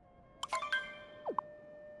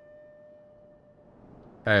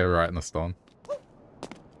 Hey, right in the stone.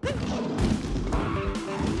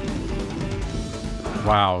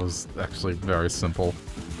 Wow, it was actually very simple.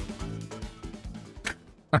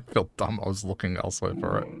 I feel dumb. I was looking elsewhere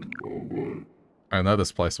for it. I know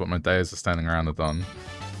this place, but my days are standing around are done.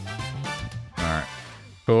 Alright.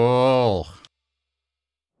 Cool.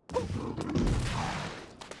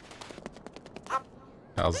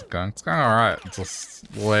 How's it going? It's going alright. Just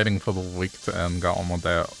waiting for the week to end. Got one more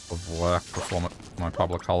day of work before my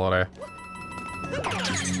public holiday.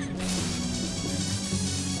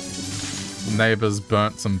 Neighbors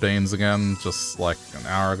burnt some beans again just like an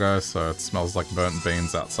hour ago, so it smells like burnt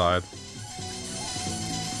beans outside.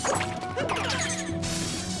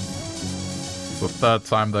 It's the third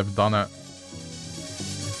time they've done it.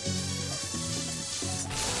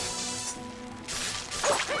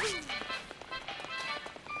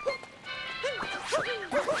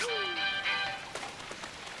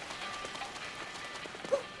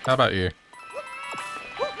 How about you?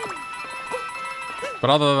 But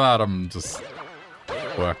other than that, I'm just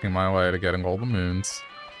working my way to getting all the moons.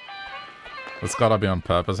 It's gotta be on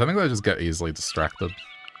purpose. I think they just get easily distracted.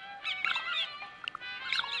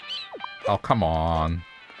 Oh, come on.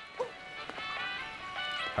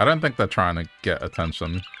 I don't think they're trying to get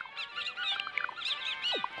attention.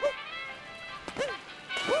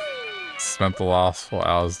 Spent the last 4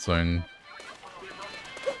 hours doing...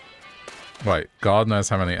 Wait, God knows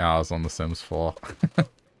how many hours on The Sims 4.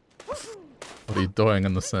 What are you doing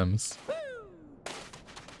in The Sims?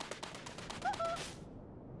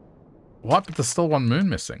 What? But there's still one moon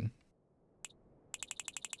missing.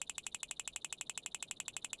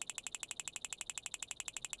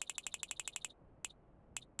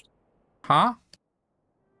 Huh?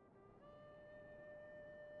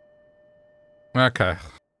 Okay.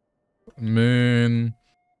 Moon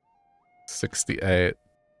 68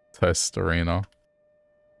 Tostarino.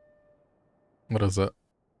 What is it?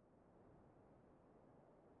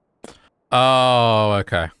 Oh,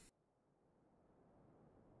 okay.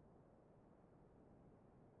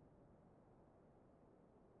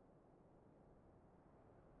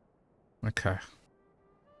 Okay.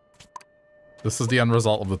 This is the end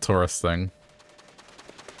result of the tourist thing.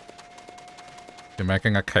 You're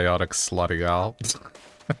making a chaotic slutty owl.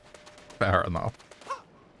 Fair enough.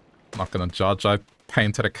 I'm not gonna judge. I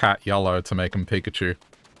painted a cat yellow to make him Pikachu.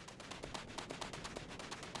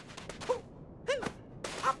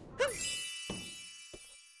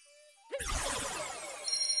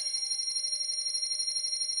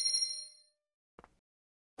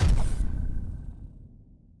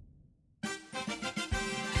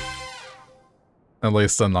 At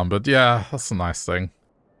least they're numbered. Yeah, that's a nice thing.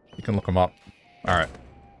 You can look them up. Alright.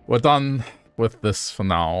 We're done with this for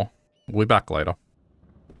now. We'll be back later.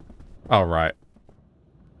 Oh, right.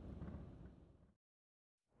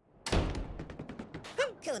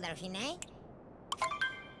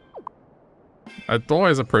 I'd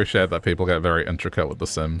always appreciate that people get very intricate with The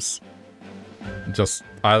Sims. Just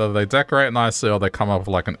either they decorate nicely or they come up with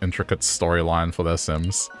like an intricate storyline for their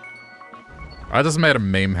Sims. I just made a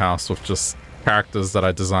meme house with just characters that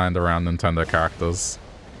I designed around Nintendo characters.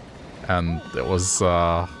 And it was,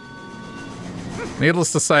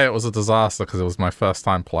 needless to say, it was a disaster because it was my first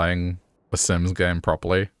time playing a Sims game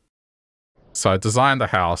properly. So I designed a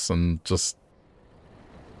house and just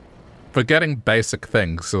forgetting basic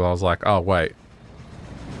things, so I was like, oh wait.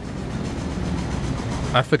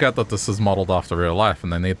 I forget that this is modeled after real life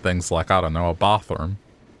and they need things like, I don't know, a bathroom.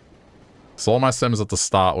 So all my Sims at the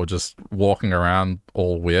start were just walking around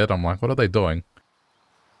all weird. I'm like, what are they doing?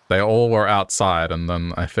 They all were outside, and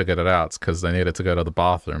then I figured it out. It's because they needed to go to the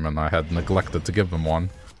bathroom, and I had neglected to give them one.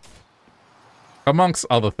 Amongst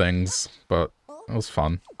other things, but it was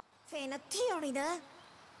fun.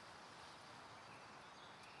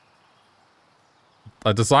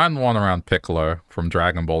 I designed one around Piccolo from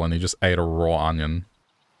Dragon Ball, and he just ate a raw onion.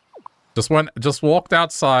 Just walked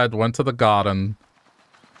outside, went to the garden,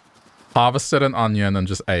 harvested an onion, and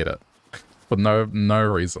just ate it. For no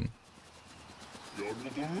reason.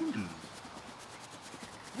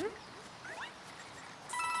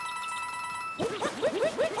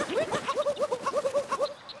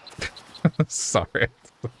 Sorry.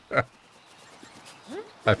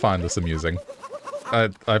 I find this amusing.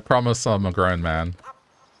 I promise I'm a grown man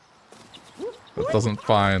that doesn't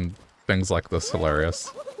find things like this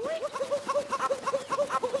hilarious.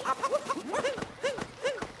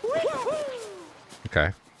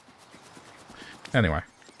 Okay. Anyway.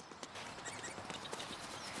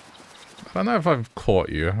 I don't know if I've caught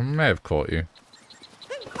you. I may have caught you.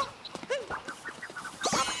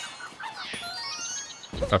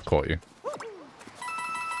 I've caught you.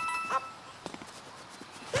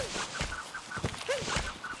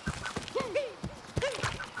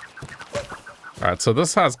 Alright, so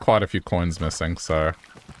this has quite a few coins missing, so...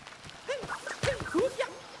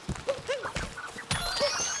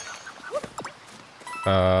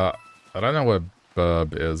 I don't know where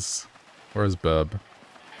Burb is. Where is Burb?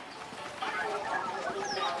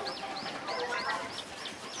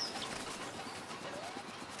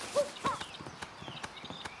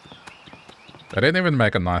 I didn't even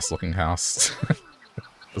make a nice looking house.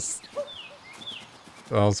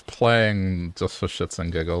 I was playing just for shits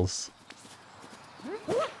and giggles.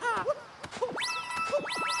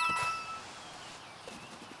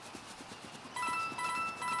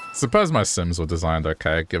 Suppose my Sims were designed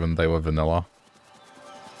okay, given they were vanilla.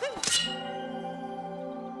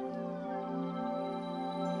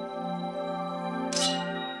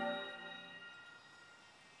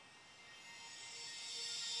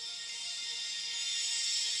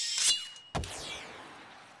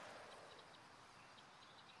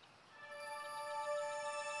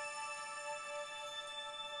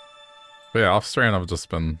 But yeah, off stream I've just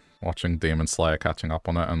been watching Demon Slayer, catching up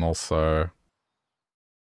on it, and also...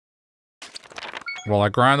 Well, I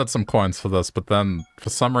grinded some coins for this, but then,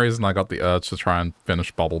 for some reason, I got the urge to try and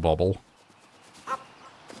finish Bubble Bobble.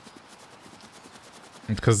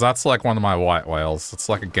 Because that's like one of my white whales. It's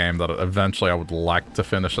like a game that eventually I would like to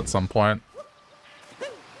finish at some point.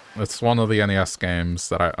 It's one of the NES games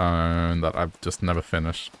that I own that I've just never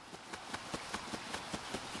finished.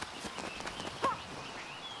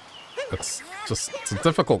 It's a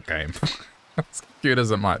difficult game. As cute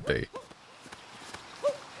as it might be.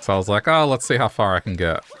 So I was like, oh, let's see how far I can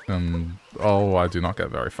get. And, oh, I do not get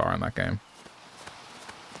very far in that game.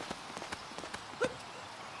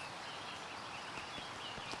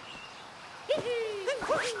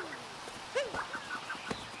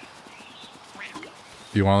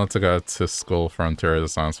 You wanted to go to school for interior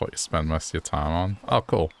design, that's what you spend most of your time on? Oh,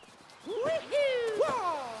 cool.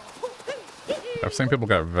 I've seen people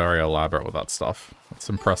get very elaborate with that stuff. It's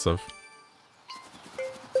impressive.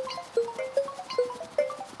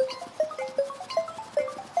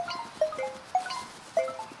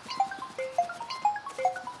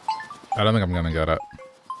 I don't think I'm gonna get it.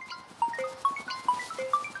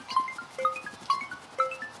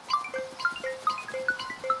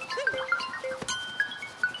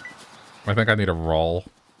 I think I need a roll.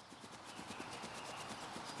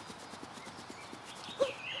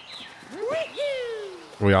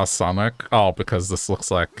 We are Sonic? Oh, because this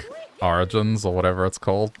looks like Origins or whatever it's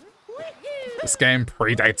called. This game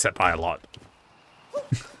predates it by a lot.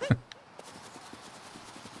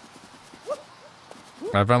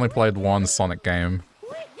 I've only played one Sonic game.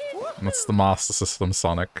 And that's the Master System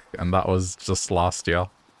Sonic, and that was just last year.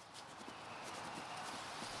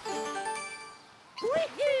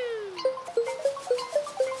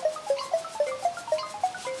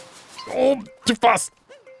 Oh, too fast!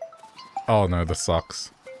 Oh no, this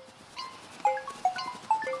sucks.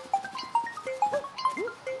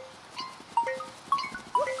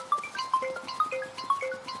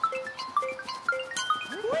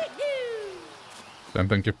 Don't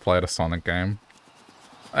think you've played a Sonic game.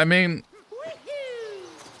 I mean,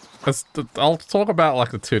 I'll talk about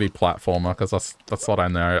like the 2D platformer because that's what I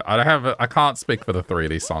know. I can't speak for the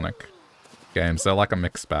 3D Sonic games. They're like a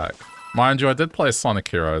mixed bag. Mind you, I did play Sonic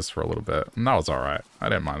Heroes for a little bit, and that was alright. I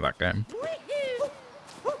didn't mind that game.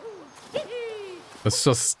 It's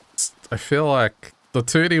just, I feel like the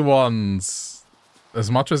 2D ones, as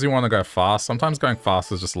much as you want to go fast, sometimes going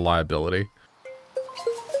fast is just a liability.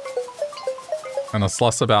 And it's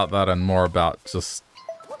less about that and more about just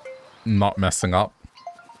not messing up.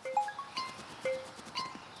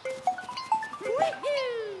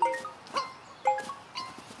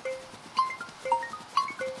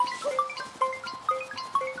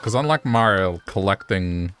 Because unlike Mario,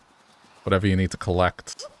 collecting whatever you need to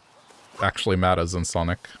collect actually matters in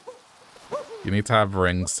Sonic. You need to have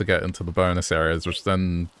rings to get into the bonus areas, which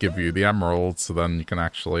then give you the emeralds, so then you can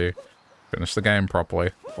actually finish the game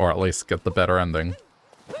properly. Or at least get the better ending.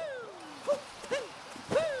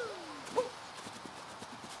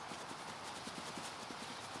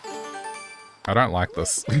 I don't like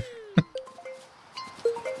this.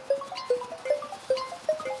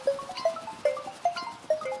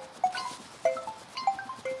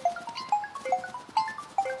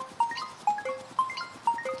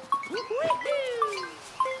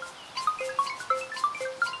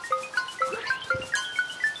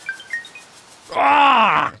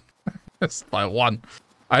 Ah! It's by one.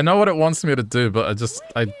 I know what it wants me to do, but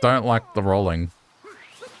I don't like the rolling.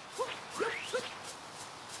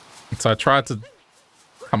 So I tried to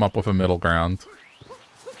come up with a middle ground.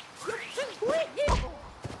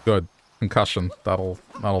 Good. Concussion. That'll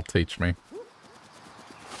teach me.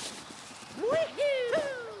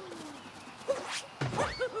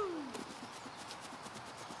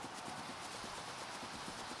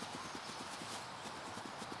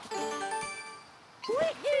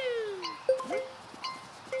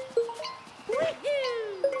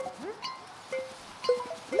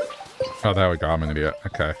 Oh, there we go. I'm an idiot.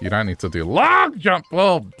 Okay, you don't need to do long jump.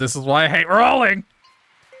 Well, this is why I hate rolling.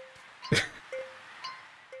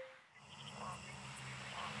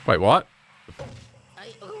 Wait, what?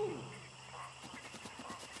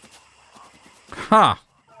 Huh.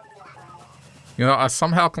 You know, I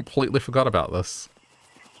somehow completely forgot about this.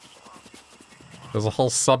 There's a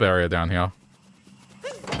whole sub area down here.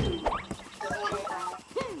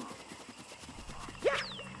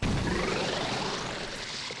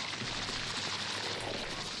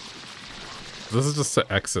 This is just to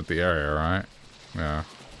exit the area, right? Yeah.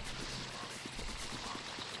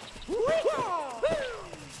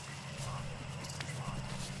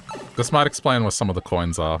 This might explain where some of the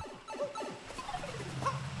coins are.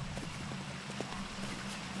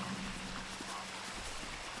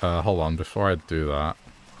 Hold on, before I do that.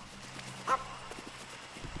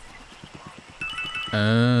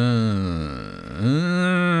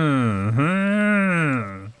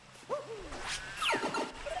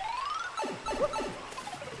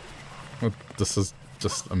 This is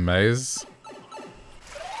just a maze.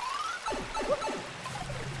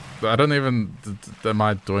 I don't even... Am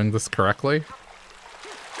I doing this correctly?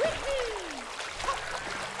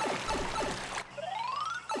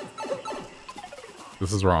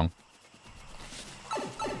 This is wrong.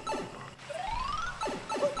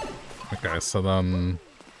 Okay, so then...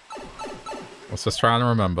 Let's just try and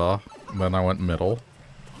remember. Then I went middle.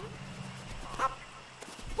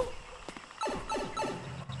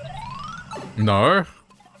 No?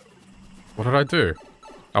 What did I do?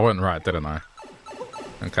 I went right, didn't I?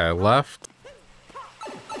 Okay, left.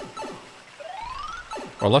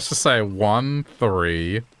 Or let's just say 1,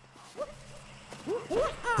 3.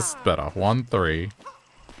 This is better. 1, 3.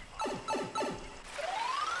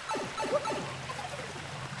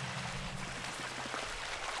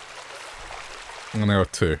 I'm gonna go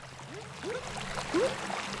 2.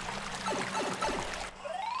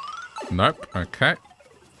 Nope. Okay.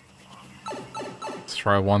 Let's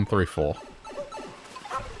try 1, 3, 4.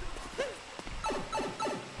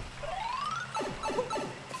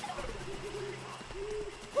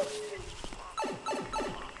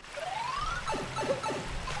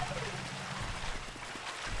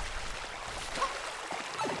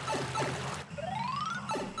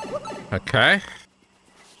 Okay.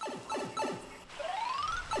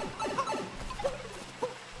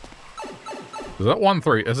 Is that 1,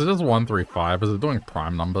 3? Is it just 1, 3, 5? Is it doing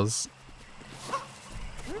prime numbers?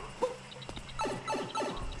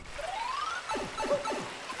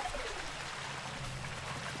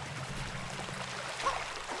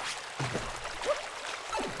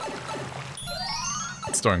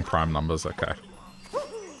 It's doing prime numbers, okay.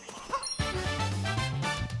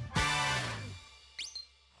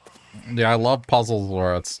 Yeah, I love puzzles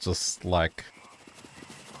where it's just like...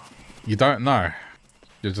 You don't know.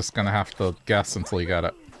 You're just gonna have to guess until you get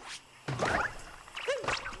it.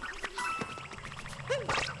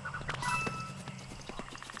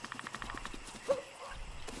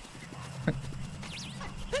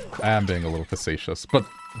 I am being a little facetious, but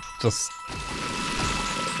just...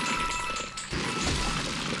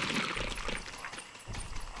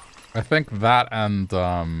 I think that and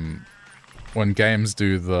when games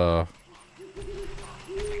do the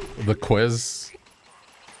the quiz.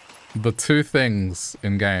 The two things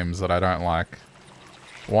in games that I don't like.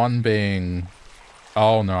 One being...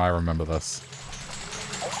 Oh no, I remember this.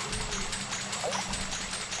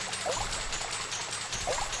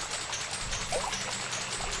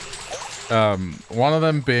 One of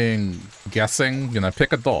them being guessing, you know,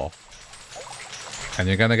 pick a door. And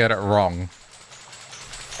you're gonna get it wrong.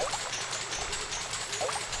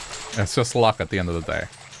 It's just luck at the end of the day.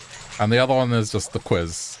 And the other one is just the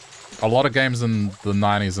quiz. A lot of games in the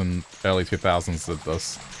 90s and early 2000s did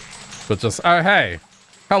this. But just, oh hey,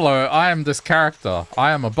 hello, I am this character.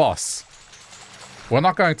 I am a boss. We're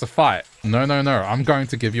not going to fight. No, no, no, I'm going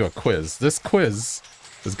to give you a quiz. This quiz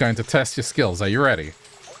is going to test your skills. Are you ready?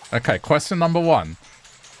 Okay, question number 1.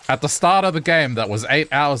 At the start of the game that was 8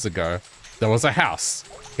 hours ago, there was a house.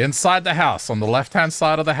 Inside the house, on the left-hand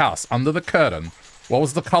side of the house, under the curtain, what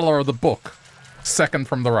was the color of the book? Second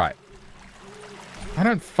from the right. I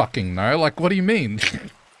don't fucking know. Like, what do you mean?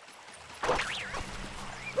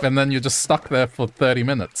 And then you're just stuck there for 30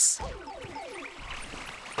 minutes.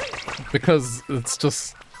 Because it's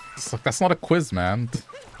just... It's like, that's not a quiz, man.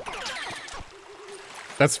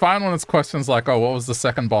 That's fine when it's questions like, oh, what was the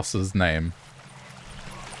second boss's name?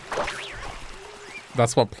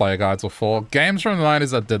 That's what player guides were for. Games from the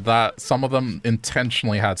 90s that did that, some of them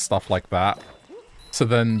intentionally had stuff like that. So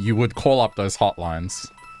then you would call up those hotlines.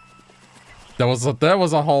 There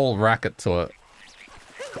was a whole racket to it.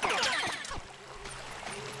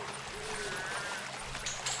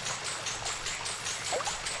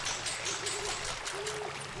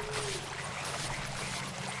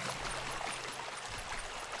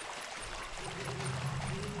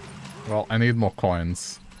 Well, I need more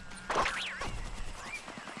coins.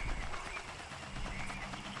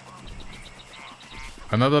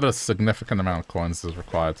 I know that a significant amount of coins is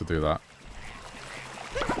required to do that.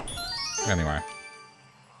 Anyway.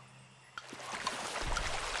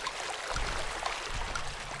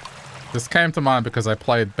 This came to mind because I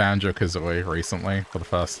played Banjo-Kazooie recently for the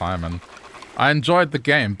first time, and I enjoyed the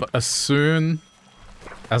game, but as soon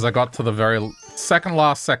as I got to the very second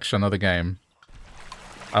last section of the game,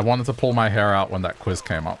 I wanted to pull my hair out when that quiz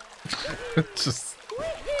came up. It just...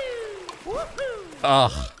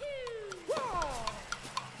 Ugh.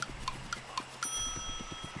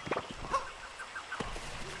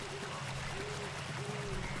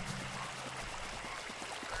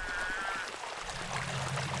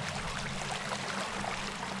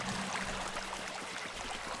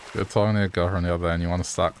 You're talking to your girlfriend the other day and you want to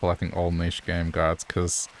start collecting old niche game guides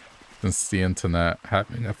because since the internet,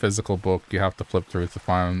 having a physical book you have to flip through to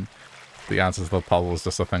find the answers to the puzzle is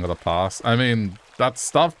just a thing of the past. I mean, that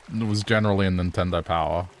stuff was generally in Nintendo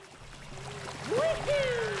Power.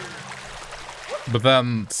 But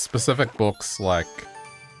then specific books like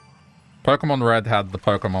Pokemon Red had the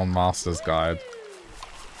Pokemon Masters Guide.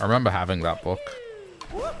 I remember having that book.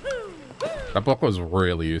 That book was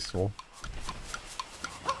really useful.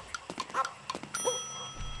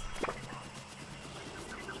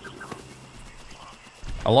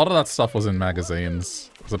 A lot of that stuff was in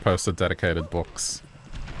magazines, as opposed to dedicated books.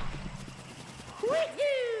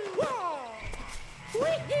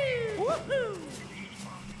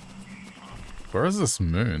 Where is this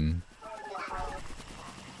moon?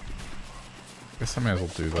 Guess I may as well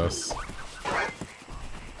do this.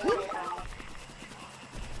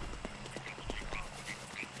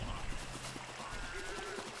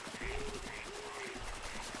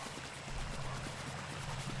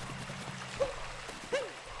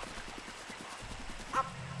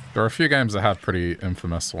 There are a few games that have pretty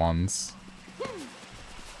infamous ones.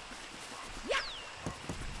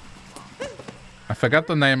 I forget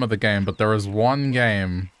the name of the game, but there is one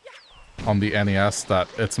game on the NES that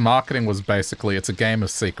its marketing was basically, it's a game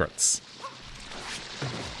of secrets.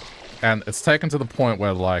 And it's taken to the point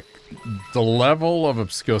where, like, the level of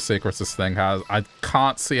obscure secrets this thing has, I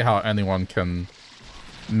can't see how anyone can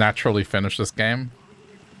naturally finish this game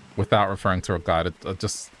without referring to a guide.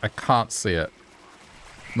 I can't see it.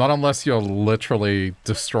 Not unless you're literally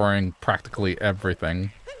destroying practically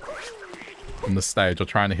everything in the stage, or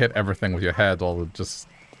trying to hit everything with your head, or just...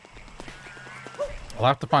 I'll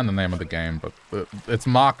have to find the name of the game, but its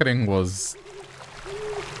marketing was...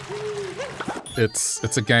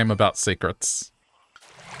 It's a game about secrets.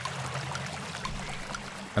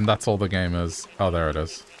 And that's all the game is. Oh, there it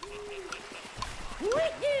is.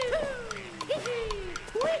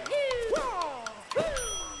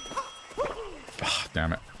 Oh,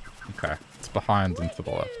 damn it. Okay, it's behind and to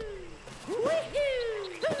the left.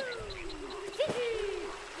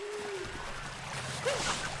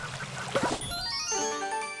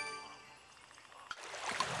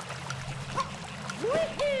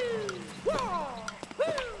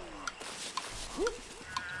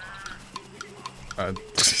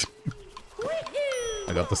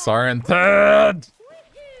 I got disoriented!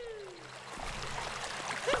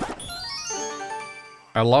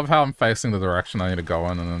 I love how I'm facing the direction I need to go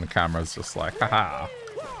in, and then the camera's just like, haha.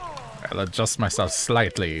 I'll adjust myself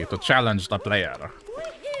slightly to challenge the player.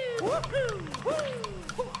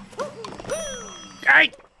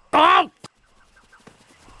 Hey! Oh!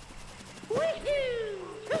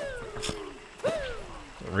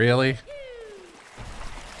 Really?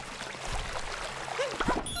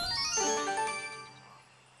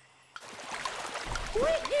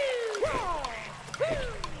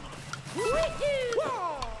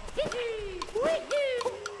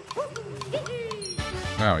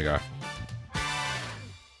 There we go.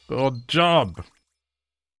 Good job.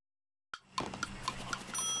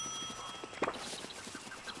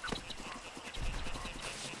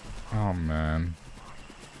 Oh, man.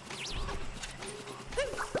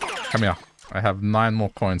 Come here. I have 9 more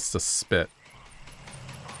coins to spit.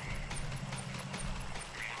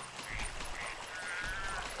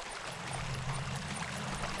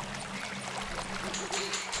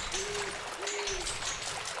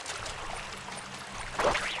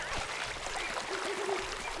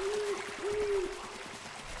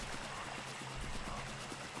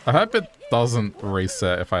 I hope it doesn't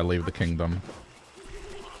reset if I leave the kingdom.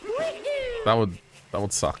 That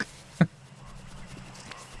would suck.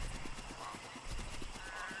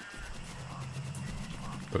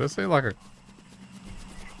 But is it like a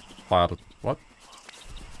cloud? What?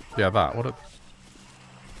 Yeah, that. What?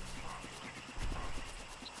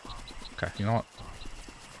 Okay, you know what?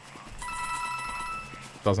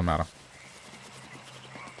 Doesn't matter.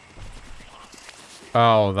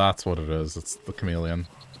 Oh, that's what it is. It's the chameleon.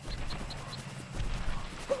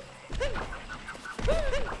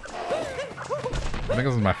 I think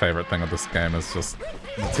this is my favorite thing of this game, is just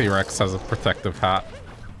the T-Rex has a protective hat.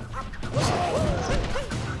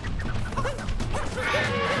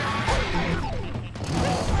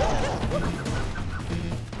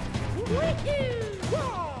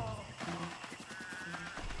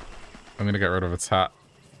 I'm gonna get rid of its hat.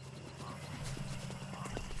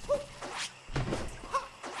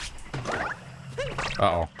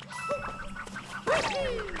 Uh-oh.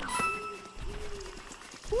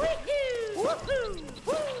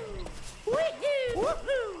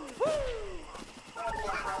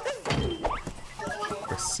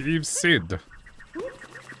 Receive seed.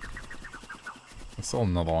 That's all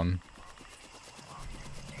another one.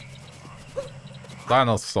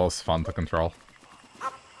 Dinosaur's fun to control.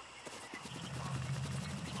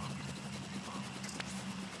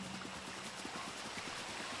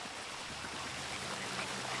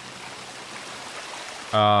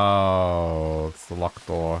 Oh, it's the locked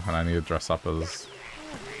door, and I need to dress up as...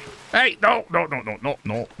 Hey! No! No, no, no, no,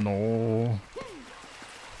 no, no.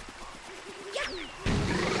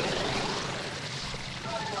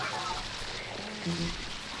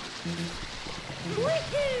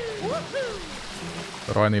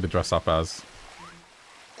 What do I need to dress up as?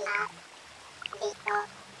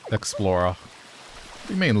 Explorer. What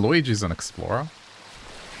do you mean? Luigi's an explorer?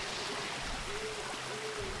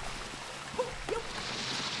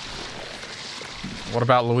 What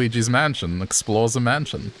about Luigi's Mansion? Explores a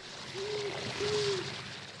mansion.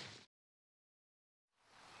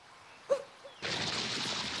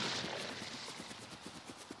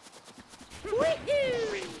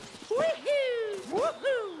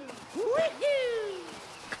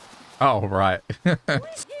 Oh, right.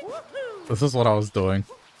 This is what I was doing.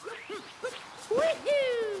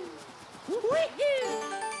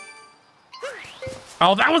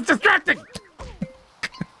 Oh, that was distracting!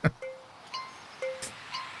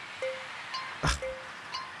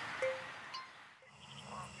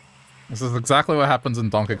 This is exactly what happens in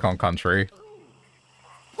Donkey Kong Country.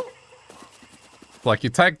 Like, you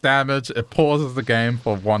take damage, it pauses the game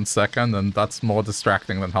for 1 second, and that's more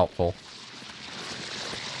distracting than helpful.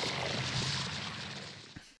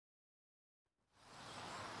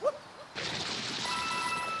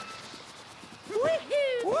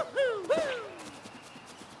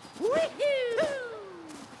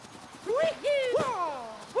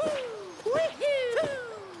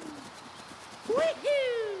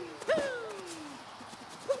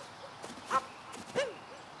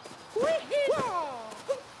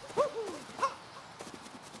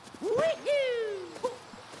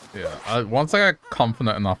 Once I get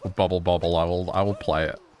confident enough with Bubble Bobble, I will play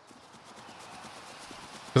it.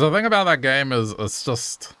 Because the thing about that game is, it's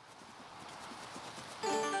just...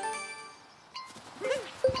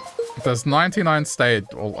 There's 99 stages,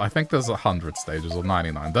 well, I think there's 100 stages, or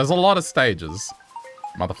 99. There's a lot of stages.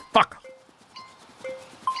 Motherfucker!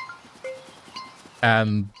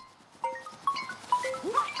 And...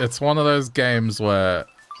 it's one of those games where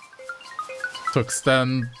to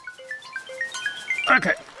extend...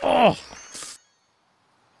 Okay. Oh!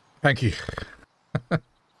 Thank you.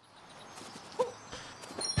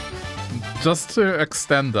 Just to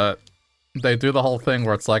extend it, they do the whole thing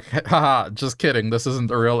where it's like, haha, just kidding, this isn't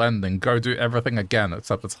the real ending. Go do everything again,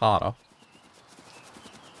 except it's harder.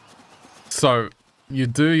 So, you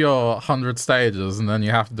do your 100 stages, and then you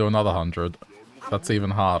have to do another 100. That's even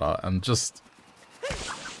harder. And just...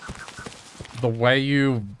 the way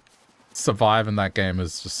you survive in that game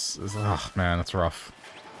is just... oh, man, it's rough.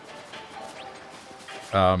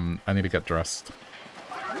 I need to get dressed.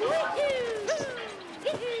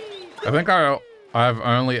 I think I've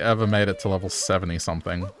only ever made it to level 70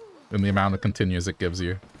 something in the amount of continues it gives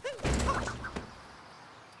you.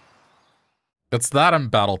 It's that and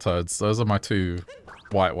Battletoads. Those are my two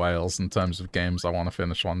white whales in terms of games I want to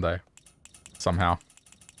finish one day. Somehow.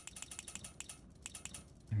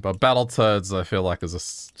 But Battletoads I feel like is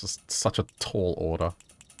just such a tall order.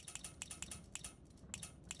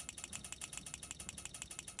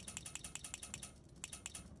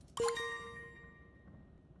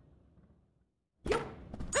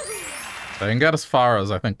 They can get as far as,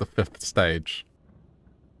 I think, the 5th stage.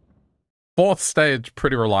 4th stage,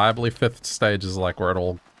 pretty reliably. 5th stage is like where it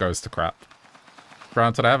all goes to crap.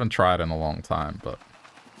 Granted, I haven't tried in a long time, but...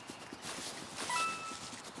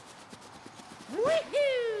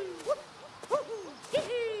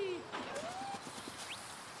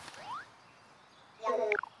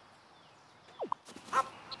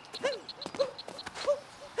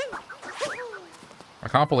 I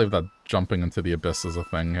can't believe that jumping into the abyss is a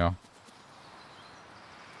thing here.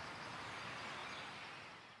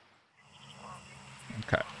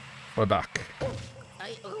 Okay, we're back.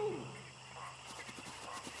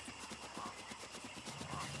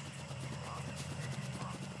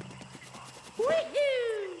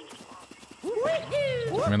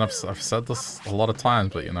 I mean, I've said this a lot of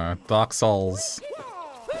times, but you know, Dark Souls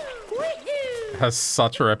has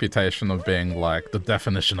such a reputation of being like the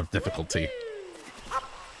definition of difficulty.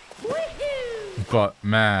 But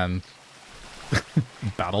man,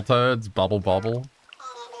 Battletoads, Bubble Bobble,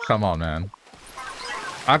 come on, man.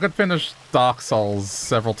 I could finish Dark Souls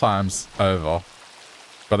several times over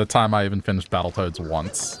by the time I even finished Battletoads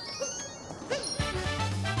once.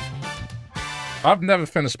 I've never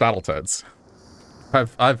finished Battletoads.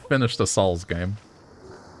 I've finished a Souls game.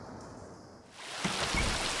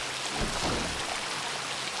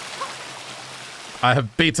 I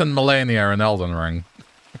have beaten Melania in Elden Ring.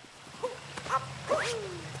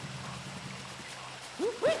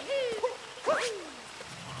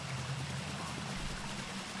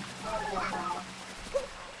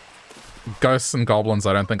 Ghosts and Goblins,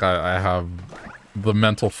 I don't think I have the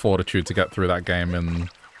mental fortitude to get through that game in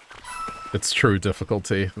its true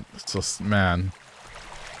difficulty. It's just, man.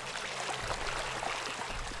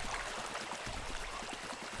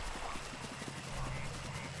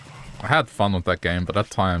 I had fun with that game, but at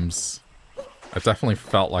times I definitely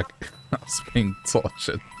felt like I was being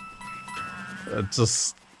tortured.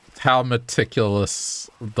 Just how meticulous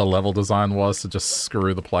the level design was to just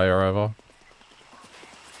screw the player over.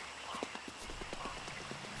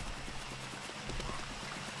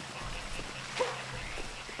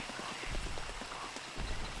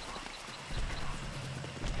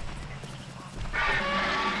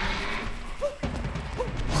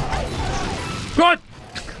 What?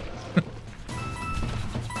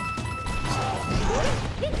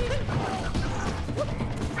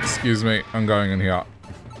 Excuse me, I'm going in here.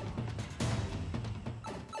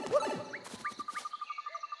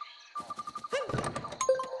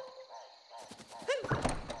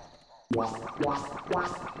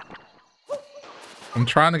 I'm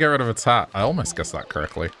trying to get rid of its hat. I almost guessed that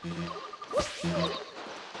correctly.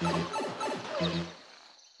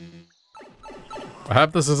 I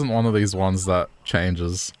hope this isn't one of these ones that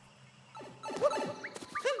changes.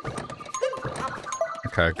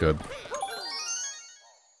 Okay, good.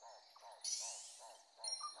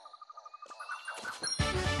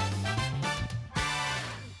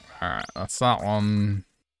 Alright, that's that one.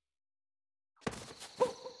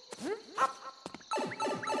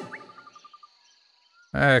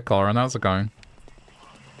 Hey, Corin, how's it going?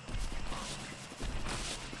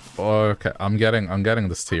 Okay, I'm getting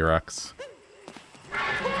this T-Rex.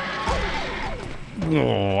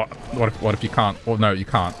 Oh, what if you can't? Oh no, you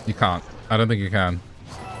can't. You can't. I don't think you can.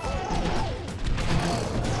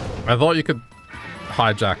 I thought you could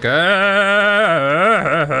hijack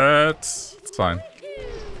it. It's fine.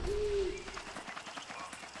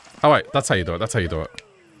 Oh wait, that's how you do it. That's how you do it.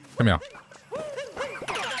 Come here.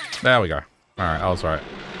 There we go. Alright, I was right.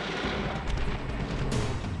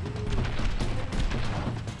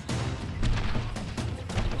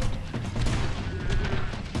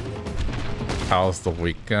 How was the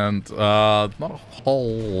weekend? Not a whole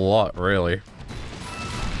lot, really.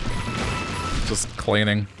 Just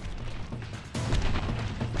cleaning.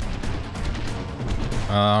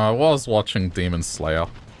 I was watching Demon Slayer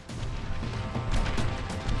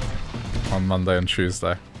on Monday and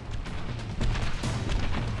Tuesday.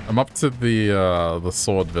 I'm up to the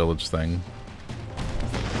Sword Village thing.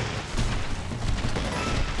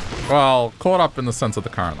 Well, caught up in the sense of the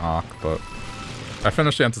current arc, but I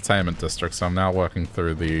finished the Entertainment District, so I'm now working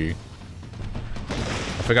through the...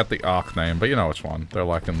 I forgot the arc name, but you know which one. They're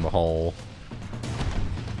like in the whole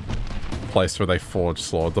place where they forge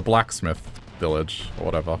sword. The Blacksmith Village, or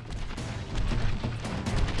whatever.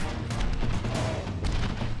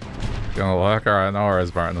 Gonna look? Alright, no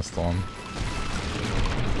worries, Brightness Storm.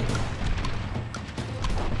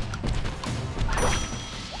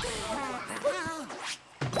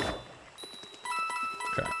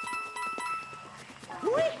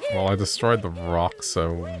 Well, I destroyed the rock,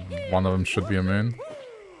 so one of them should be immune.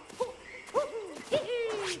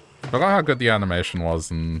 Look at how good the animation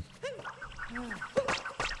was, and...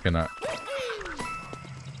 you know...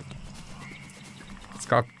 it's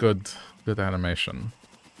got good animation.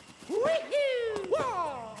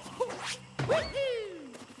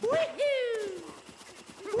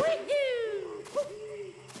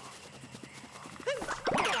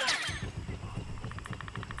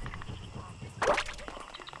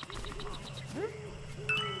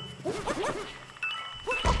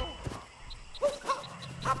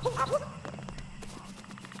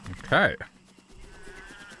 Okay.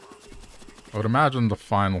 I would imagine the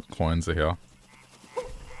final coins are here.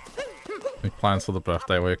 Any plans for the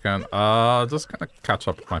birthday weekend? Just gonna catch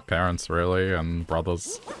up with my parents, really, and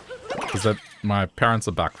brothers. Because my parents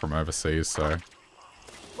are back from overseas, so...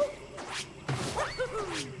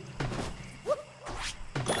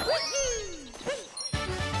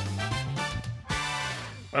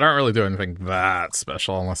 I don't really do anything that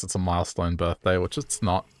special unless it's a milestone birthday, which it's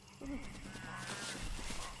not.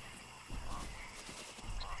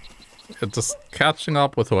 It's just catching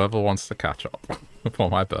up with whoever wants to catch up for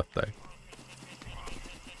my birthday.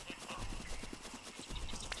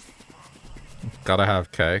 Gotta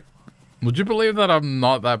have cake. Would you believe that I'm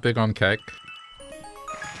not that big on cake?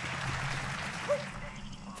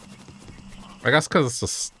 I guess because it's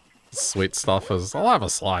just sweet stuff. I'll have a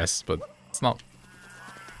slice, but it's not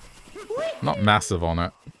massive on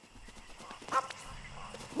it.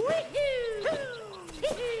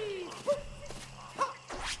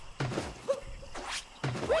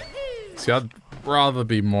 See, I'd rather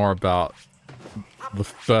be more about the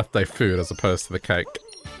birthday food as opposed to the cake.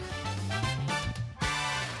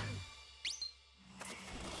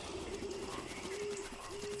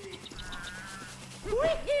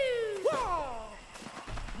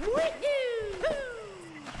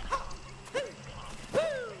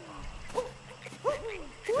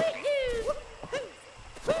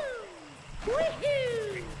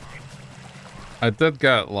 I did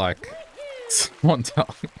get, like,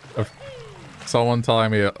 someone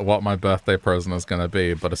telling me what my birthday present is going to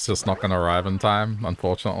be, but it's just not going to arrive in time,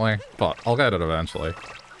 unfortunately. But I'll get it eventually.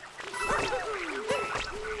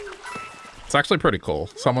 It's actually pretty cool.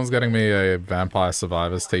 Someone's getting me a Vampire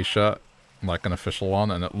Survivors t-shirt, like an official one,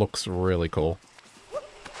 and it looks really cool.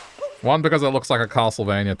 One, because it looks like a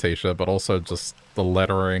Castlevania t-shirt, but also just the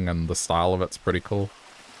lettering and the style of it's pretty cool.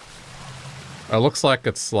 It looks like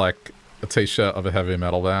it's like a t-shirt of a heavy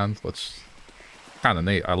metal band, which... kind of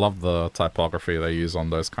neat. I love the typography they use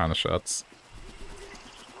on those kind of shirts.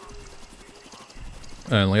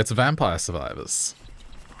 Only it's Vampire Survivors.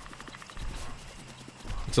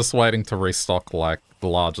 Just waiting to restock, like, the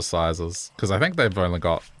larger sizes. Because I think they've only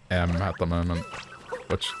got M at the moment.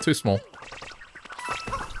 Which, too small.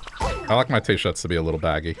 I like my t-shirts to be a little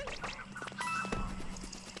baggy.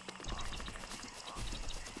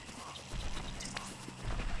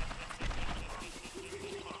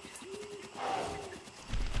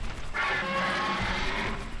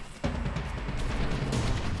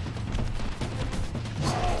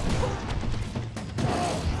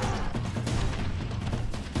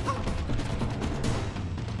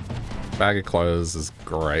 Baggy clothes is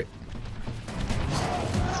great.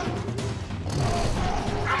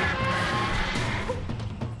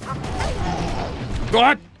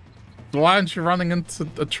 What? Why aren't you running into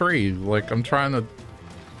a tree? Like, I'm trying to...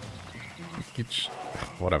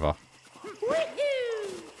 whatever.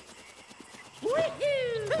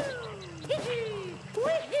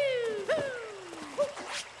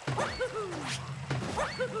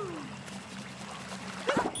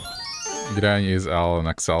 You don't use L and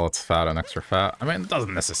XL, it's fat and extra fat. I mean, it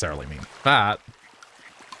doesn't necessarily mean fat.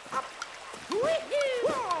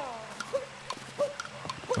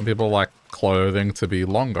 Some people like clothing to be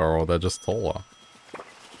longer, or they're just taller.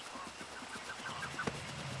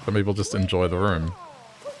 Some people just enjoy the room.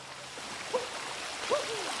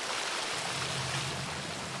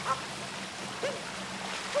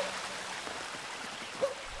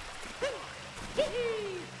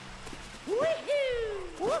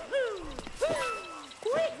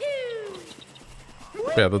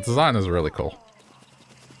 Yeah, the design is really cool.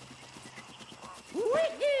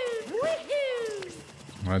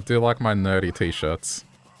 I do like my nerdy t-shirts.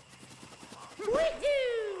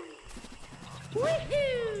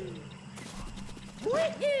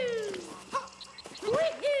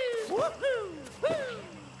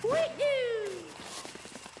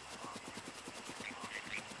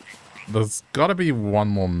 There's gotta be one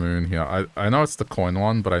more moon here. I know it's the coin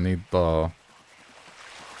one, but I need the...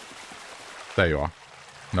 There you are.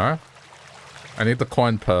 No? I need the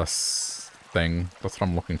coin purse thing. That's what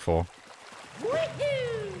I'm looking for.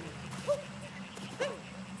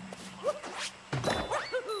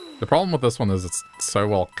 The problem with this one is it's so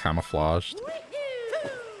well camouflaged.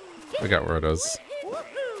 Forget where it is.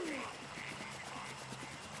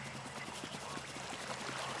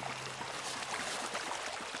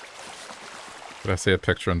 Did I see a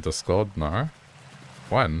picture in Discord? No.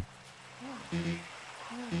 When?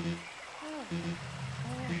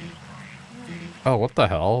 Oh, what the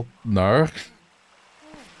hell? No.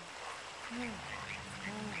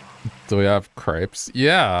 Do we have crepes?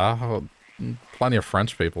 Yeah. Plenty of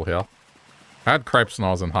French people here. I had crepes when I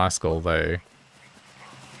was in high school. They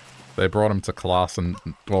brought them to class and,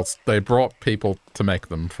 well, they brought people to make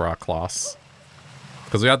them for our class.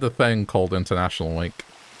 Because we had the thing called International Week,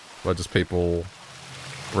 where just people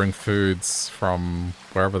bring foods from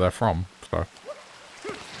wherever they're from, so.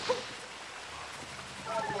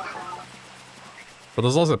 But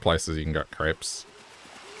there's also places you can get crepes.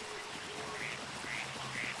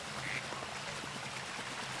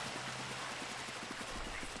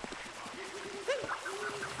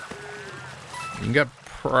 You can get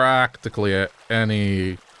practically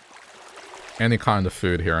any kind of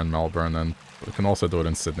food here in Melbourne, and we can also do it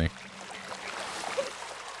in Sydney.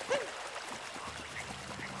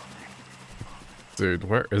 Dude,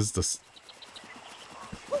 where is this?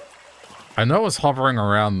 I know I was hovering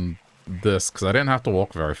around this because I didn't have to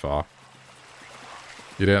walk very far.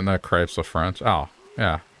 You didn't know crepes were French? Oh,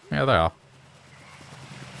 yeah. Yeah, they are.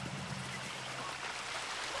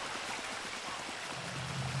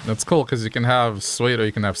 It's cool because you can have sweet or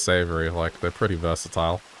you can have savory. Like, they're pretty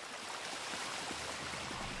versatile.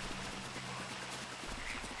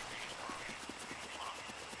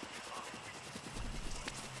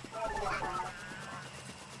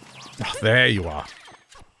 Oh, there you are.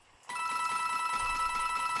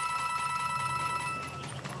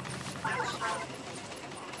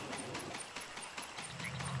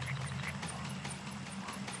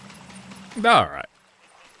 All right.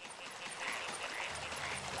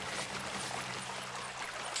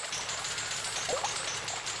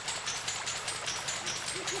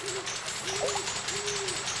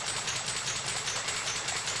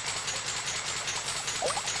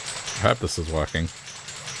 I hope this is working.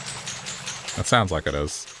 It sounds like it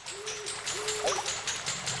is.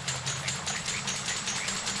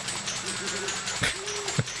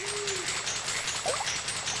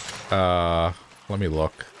 Let me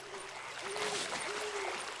look.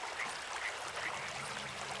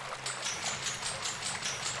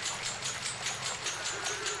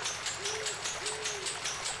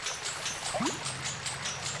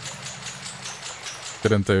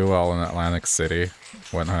 Didn't do well in Atlantic City.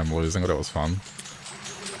 Went home losing, but it was fun.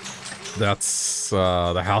 That's,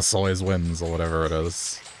 the house always wins, or whatever it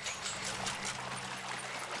is.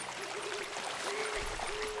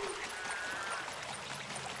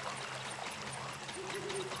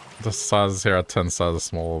 The sizes here are 10 sizes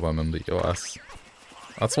smaller than in the US.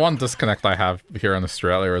 That's one disconnect I have here in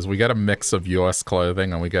Australia, is we get a mix of US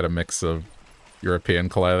clothing and we get a mix of European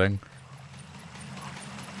clothing.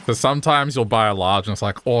 Because sometimes you'll buy a large and it's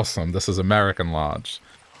like, awesome, this is American large.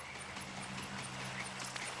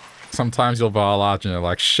 Sometimes you'll buy a large and you're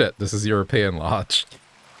like, shit, this is European large.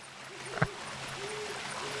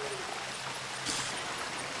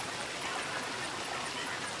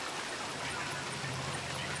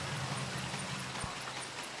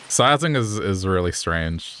 Sizing is really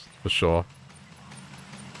strange, for sure.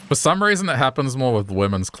 For some reason it happens more with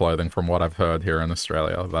women's clothing from what I've heard here in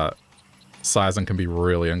Australia, that sizing can be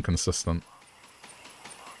really inconsistent.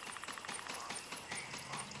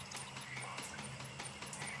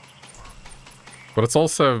 But it's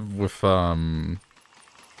also with,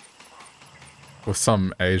 with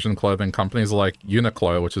some Asian clothing companies like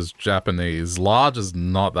Uniqlo, which is Japanese. Large is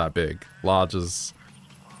not that big. Large is...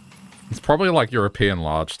 It's probably like European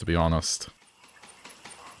large, to be honest.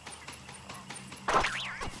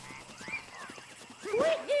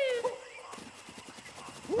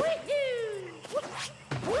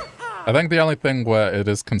 I think the only thing where it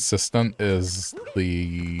is consistent is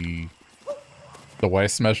the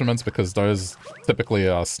waist measurements, because those typically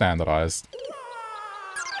are standardized.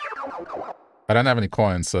 I don't have any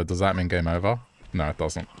coins, so does that mean game over? No, it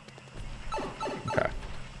doesn't. Okay.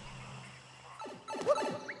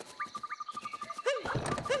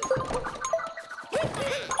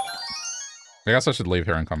 I guess I should leave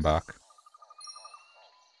here and come back.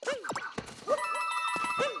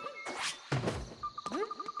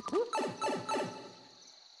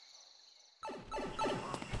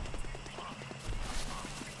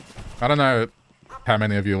 I don't know how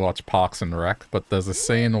many of you watch Parks and Rec, but there's a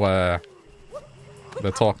scene where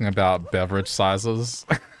they're talking about beverage sizes.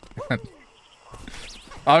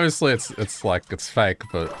 Obviously it's like it's fake,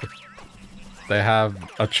 but they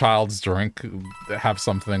have a child's drink, they have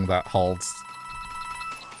something that holds...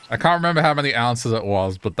 I can't remember how many ounces it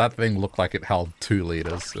was, but that thing looked like it held 2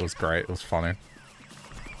 liters. It was great, it was funny.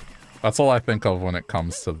 That's all I think of when it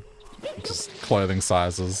comes to just clothing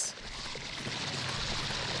sizes.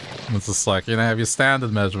 It's just like, you know, you have your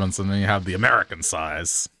standard measurements and then you have the American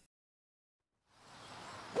size.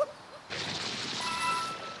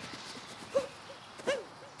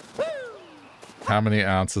 How many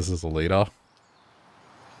ounces is a liter?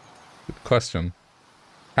 Good question.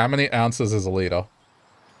 How many ounces is a liter?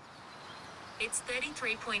 It's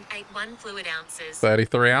 33.81 fluid ounces.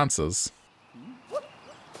 33 ounces.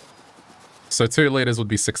 So 2 liters would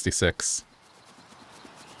be 66.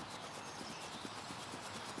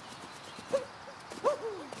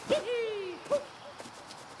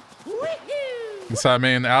 So, I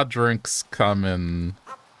mean, our drinks come in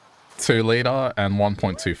 2 liter and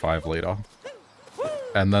 1.25 liter.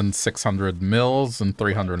 And then 600 mils and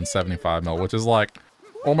 375 mil, which is like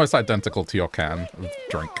almost identical to your can of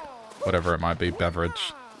drink. Whatever it might be,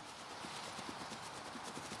 beverage.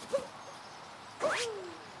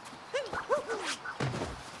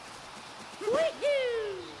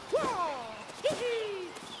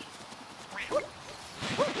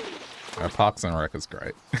 Parks and Rec is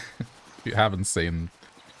great. If you haven't seen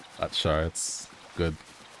that show, it's good.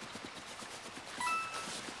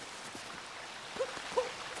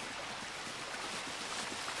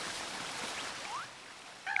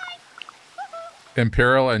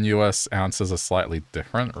 Imperial and US ounces are slightly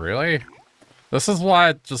different, really? This is why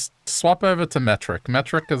I just swap over to metric.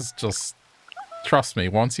 Metric is just... Trust me,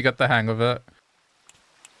 once you get the hang of it...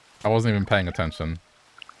 I wasn't even paying attention.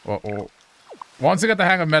 Once you get the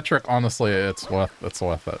hang of metric, honestly, it's worth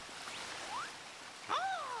it.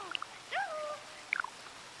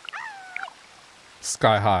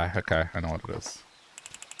 Sky high. Okay, I know what it is.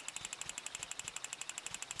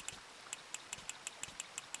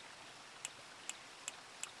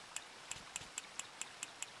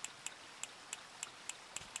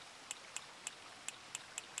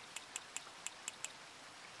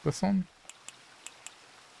 This one?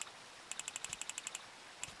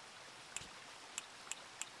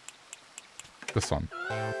 This one.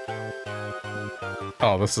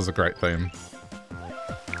 Oh, this is a great theme.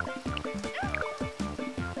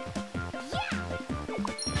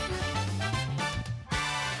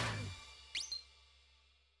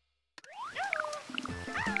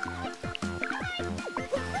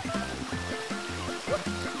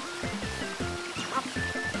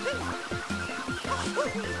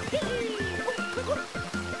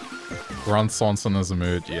 Ron Swanson is a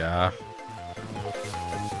mood, yeah.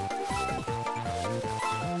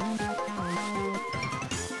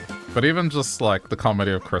 But even just like the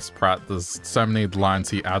comedy of Chris Pratt, there's so many lines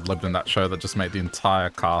he ad-libbed in that show that just made the entire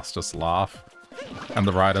cast just laugh. And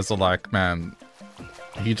the writers are like, man,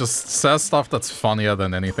 he just says stuff that's funnier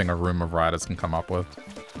than anything a room of writers can come up with.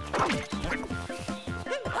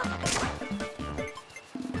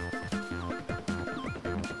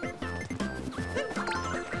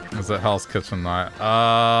 Is it Hell's Kitchen night?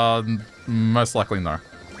 Most likely no.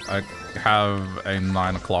 I have a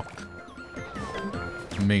 9 o'clock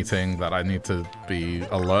meeting that I need to be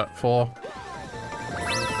alert for.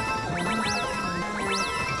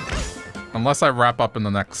 Unless I wrap up in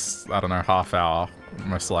the next, I don't know, half hour.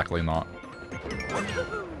 Most likely not.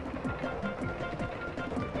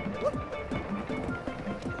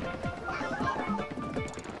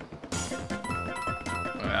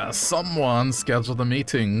 Someone scheduled a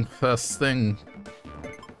meeting first thing.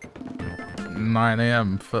 9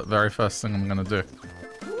 AM, very first thing I'm gonna do.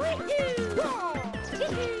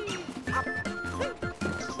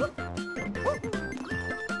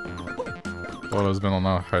 What has been on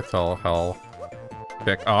a Hotel Hell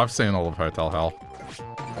pick? Oh, I've seen all of Hotel Hell.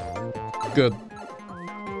 Good.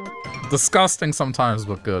 Disgusting sometimes,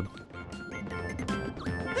 but good.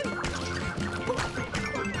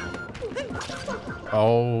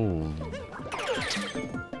 Oh.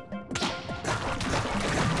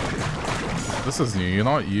 This is new. You're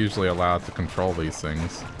not usually allowed to control these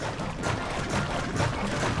things.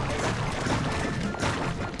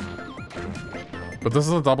 But this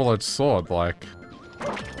is a double-edged sword, like...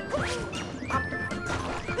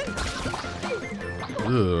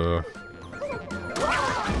 Ugh.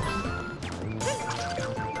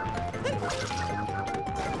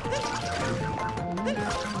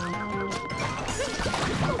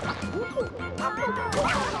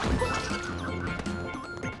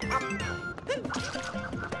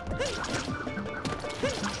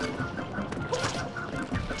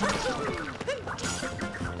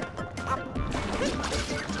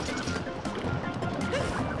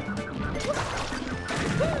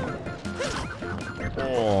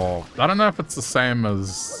 I don't know if it's the same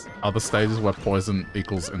as other stages where poison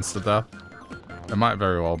equals insta-death. It might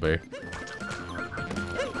very well be.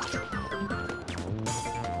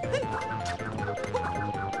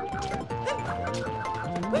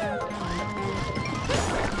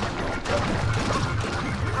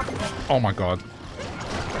 Oh my god.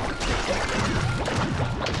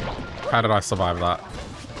 How did I survive that?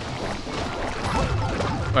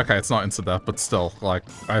 Okay, it's not insta-death, but still, like,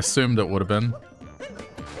 I assumed it would have been.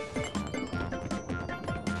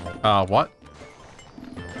 What?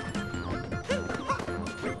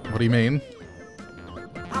 What do you mean?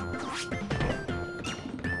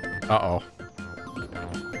 Uh-oh.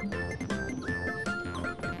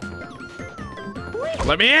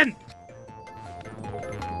 Let me in!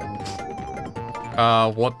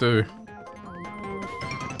 What do?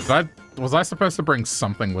 Was I supposed to bring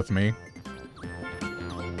something with me?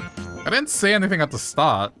 I didn't see anything at the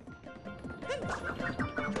start.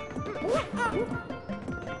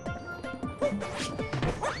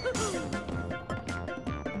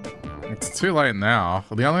 It's too late now.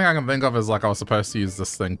 The only thing I can think of is like I was supposed to use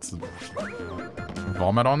this thing to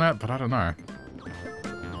vomit on it, but I don't know.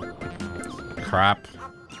 Crap.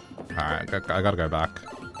 Alright, I gotta go back.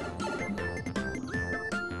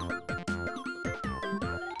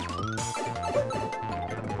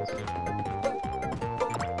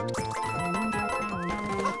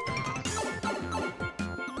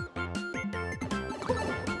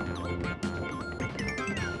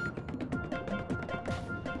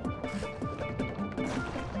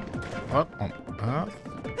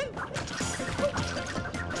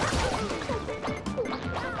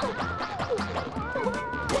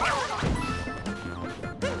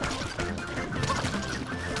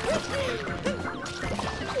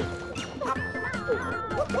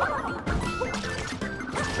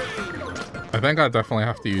 I think I definitely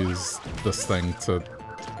have to use this thing to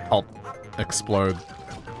help explode.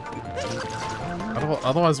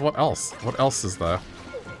 Otherwise, what else? What else is there?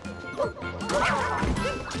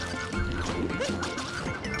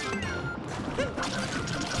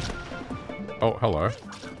 Oh, hello.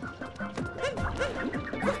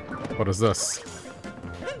 What is this?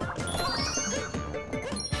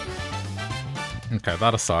 Okay,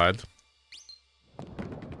 that aside.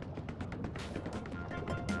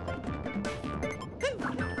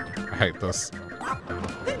 I hate this.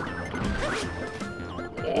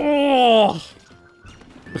 Oh!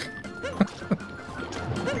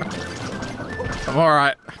 I'm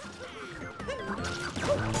alright.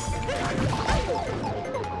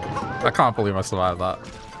 I can't believe I survived that.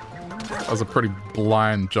 That was a pretty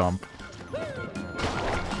blind jump.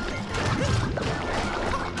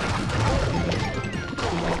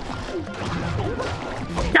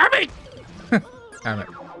 Damn it! Damn it.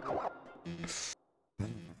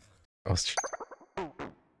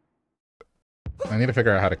 I need to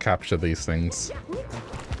figure out how to capture these things.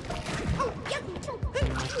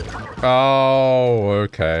 Oh,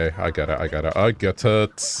 okay. I get it, I get it, I get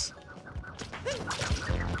it.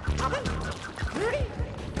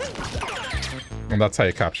 And that's how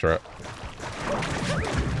you capture it.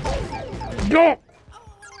 Go!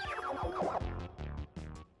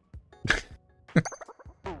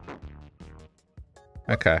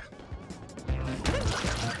 Okay.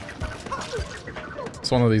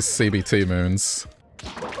 It's one of these CBT moons.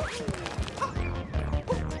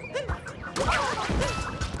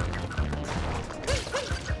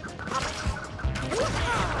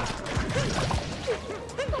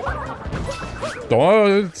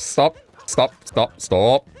 Don't stop. Stop, stop,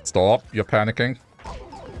 stop, stop. You're panicking.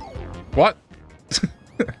 What?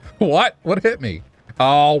 What? What hit me?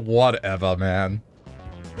 Oh, whatever, man.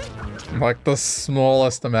 Like the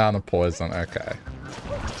smallest amount of poison, okay.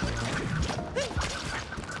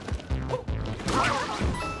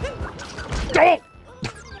 Right.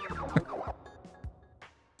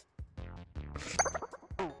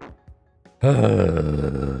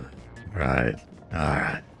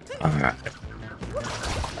 Alright. Alright.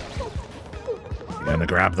 You're gonna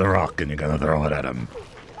grab the rock and you're gonna throw it at him.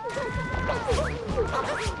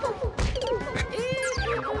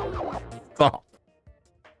 Stop.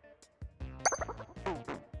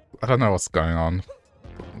 I don't know what's going on.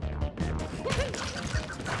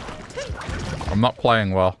 I'm not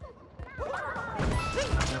playing well.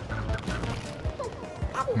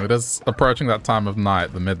 It is approaching that time of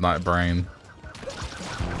night, the midnight brain.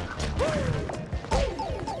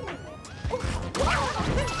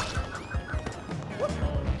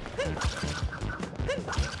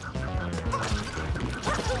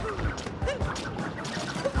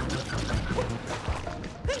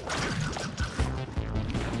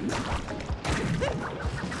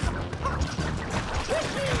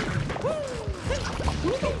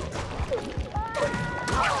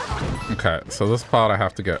 Okay, so this part I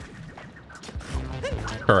have to get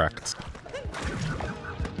correct.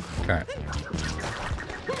 Okay.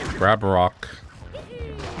 Grab a rock.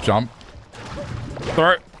 Jump.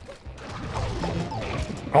 Throw.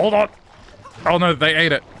 Hold on. Oh no, they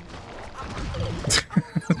ate it.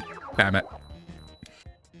 Damn it.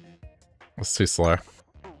 That's too slow.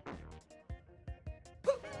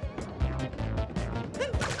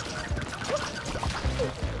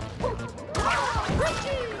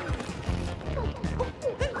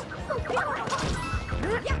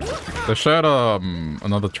 They showed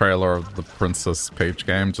another trailer of the Princess Peach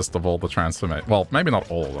game, just of all the transformation. Well, maybe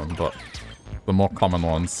not all of them, but the more common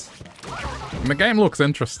ones. And the game looks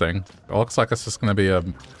interesting. It looks like it's just going to be a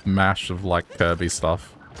mash of like Kirby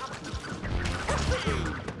stuff.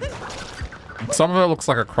 Some of it looks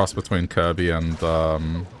like a cross between Kirby and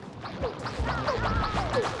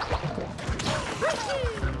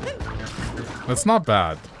it's not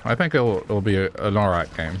bad. I think it'll be an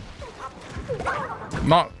alright game.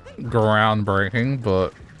 Not groundbreaking,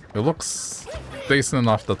 but it looks decent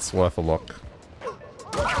enough that's worth a look.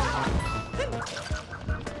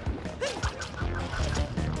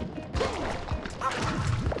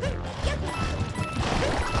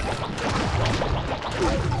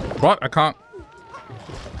 What? I can't.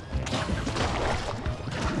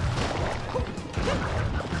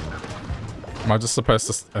 Am I just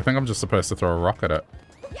supposed to? I think I'm just supposed to throw a rock at it.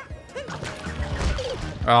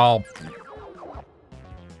 Oh.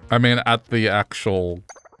 I mean, at the actual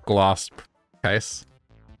glass case.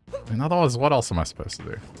 I mean, otherwise, what else am I supposed to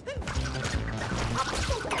do?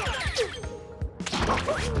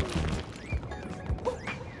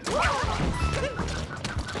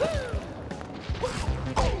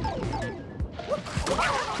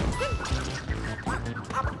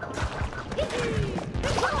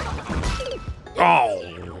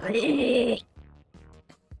 Oh!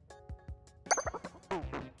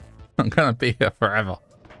 I'm gonna be here forever.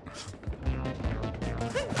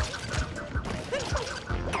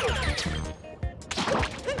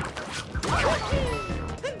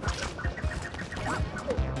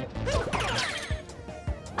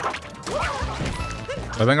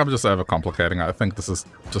 I think I'm just overcomplicating it. I think this is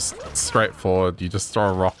just straightforward. You just throw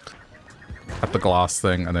a rock at the glass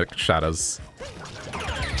thing and it shatters.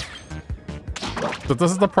 But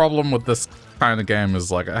this is the problem with this kind of game,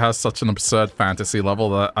 is like it has such an absurd fantasy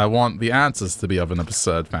level that I want the answers to be of an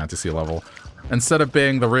absurd fantasy level. Instead of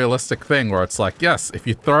being the realistic thing where it's like, yes, if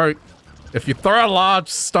you throw a large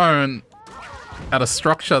stone at a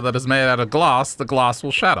structure that is made out of glass, the glass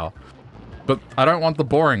will shatter. But I don't want the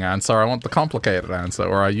boring answer, I want the complicated answer,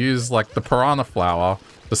 where I use, like, the piranha flower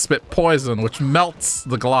to spit poison, which melts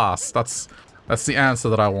the glass. That's the answer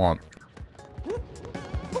that I want.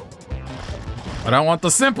 I don't want the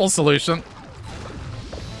simple solution.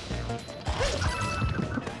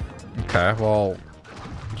 Okay, well...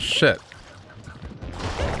 shit.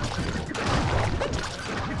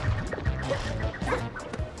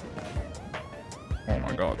 Oh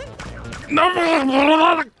my god.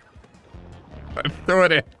 No! I threw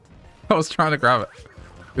it in. I was trying to grab it.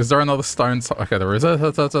 Is there another stone? Okay, there is.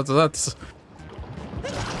 That's...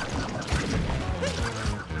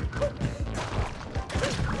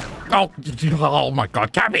 Oh my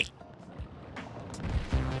god, Cabby!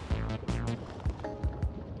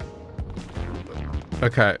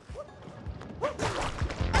 Okay.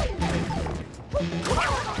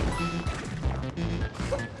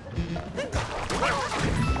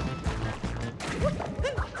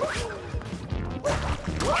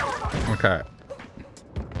 Okay.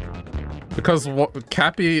 Because what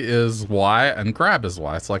Cappy is Y and grab is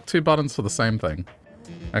Y. It's like 2 buttons for the same thing.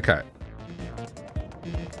 Okay.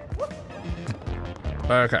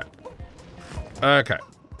 Okay. Okay.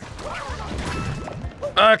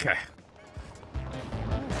 Okay.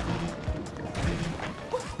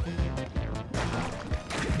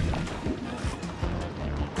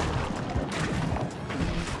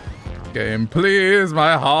 Game, please,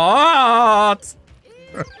 my heart!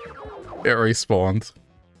 It respawned.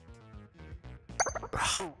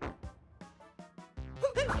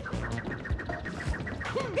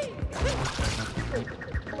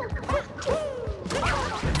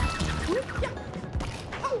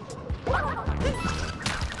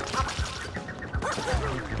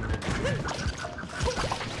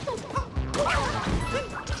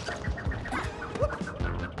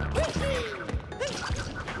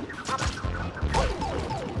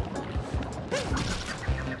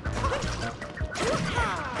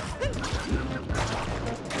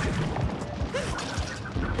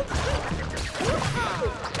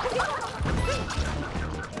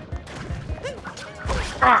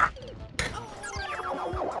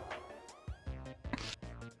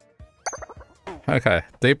 Okay,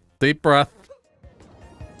 deep breath.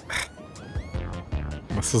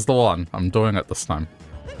 This is the one. I'm doing it this time.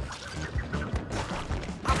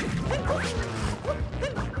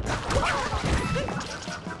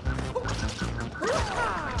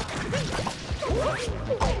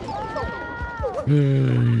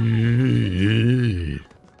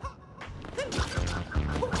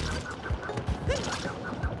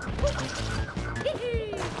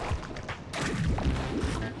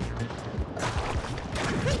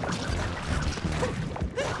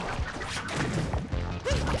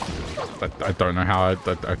 I don't know how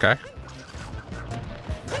okay.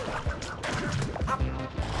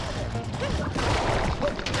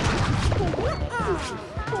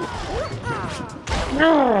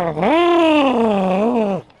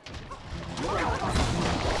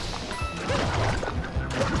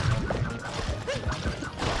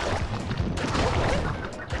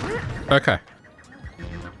 Okay.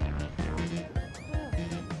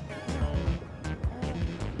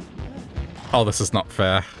 Oh, this is not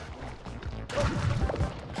fair.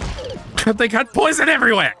 They got poison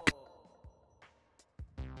everywhere!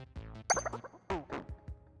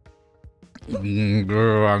 I'm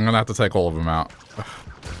gonna have to take all of them out.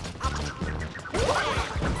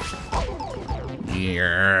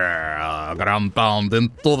 Yeah, ground pound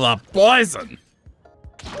into the poison!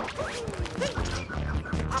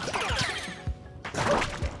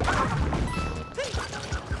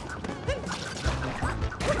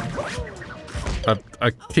 I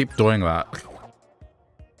keep doing that.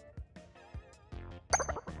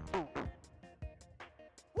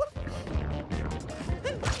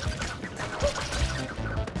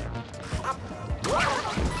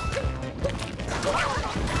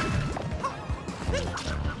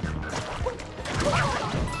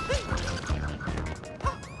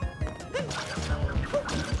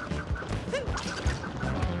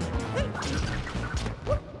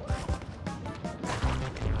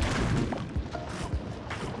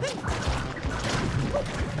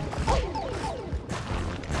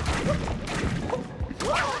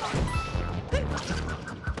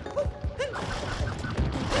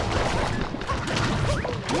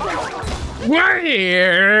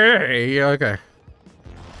 Okay.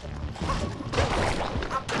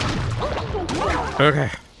 Okay.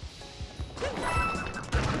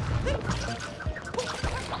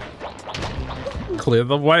 Clear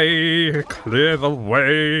the way. Clear the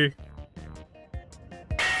way.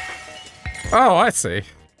 Oh, I see.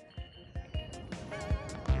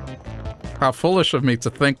 How foolish of me to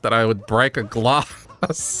think that I would break a glass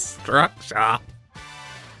structure.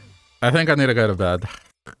 I think I need to go to bed.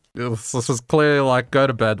 This is clearly like, go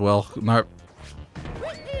to bed, Will. Nope.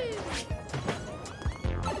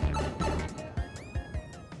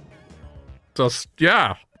 Just,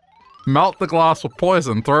 yeah. Melt the glass with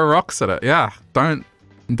poison, throw rocks at it. Yeah, don't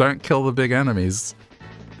kill the big enemies.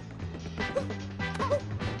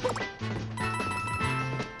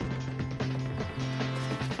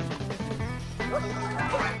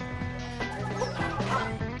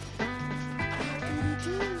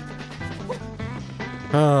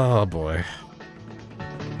 Oh boy.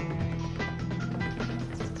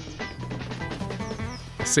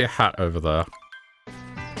 I see a hat over there.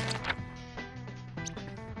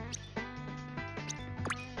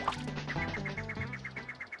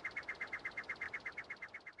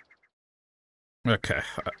 Okay.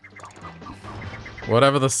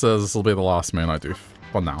 Whatever this is, this will be the last moon I do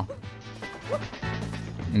for now.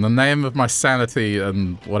 In the name of my sanity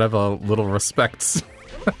and whatever little respects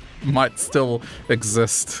might still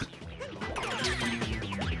exist.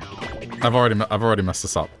 I've already messed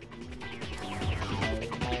this up.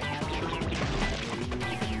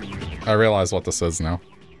 I realize what this is now.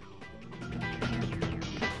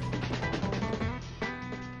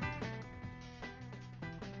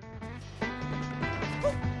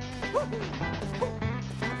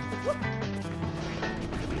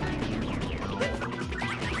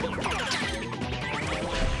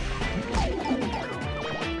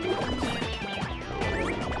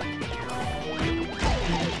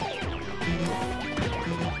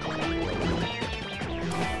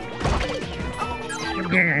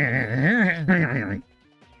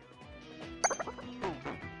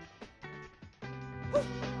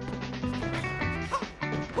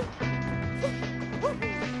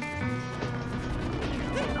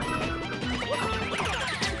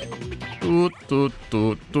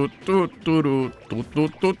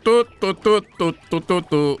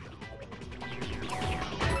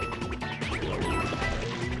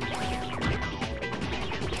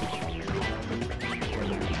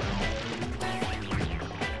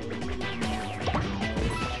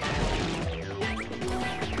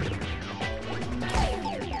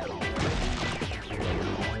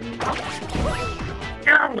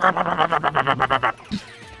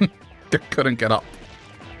 Couldn't get up.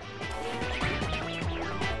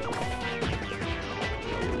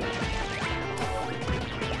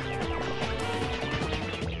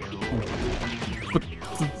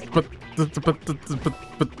 But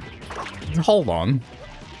hold on.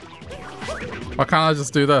 Why can't I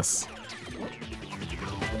just do this?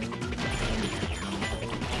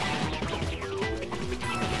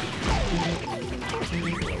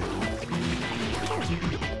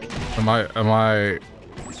 Am I...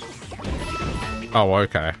 Oh,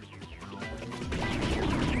 okay.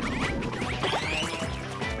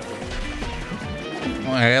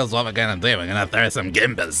 Well, here's what we're gonna do. We're gonna throw some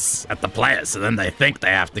Goombas at the players, so then they think they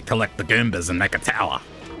have to collect the Goombas and make a tower.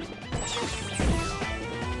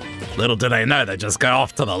 Little do they know, they just go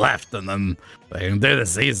off to the left, and then they can do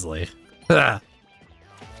this easily. Alright.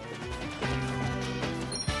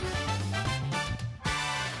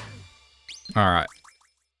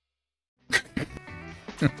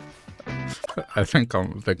 I think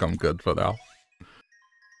I'm good for now.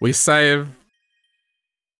 We save.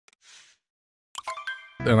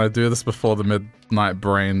 And I do this before the midnight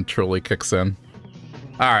brain truly kicks in.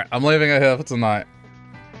 Alright, I'm leaving it here for tonight.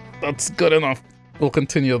 That's good enough. We'll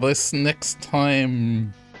continue this next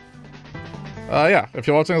time. Yeah, if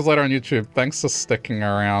you're watching this later on YouTube, thanks for sticking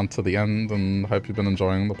around to the end, and hope you've been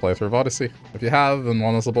enjoying the playthrough of Odyssey. If you have and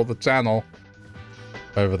want to support the channel,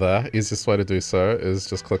 over there, easiest way to do so is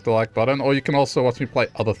just click the like button, or you can also watch me play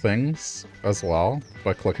other things as well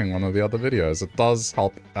by clicking one of the other videos. It does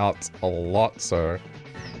help out a lot, so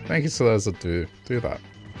thank you to those that do that.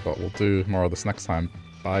 But we'll do more of this next time.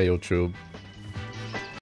 Bye, YouTube.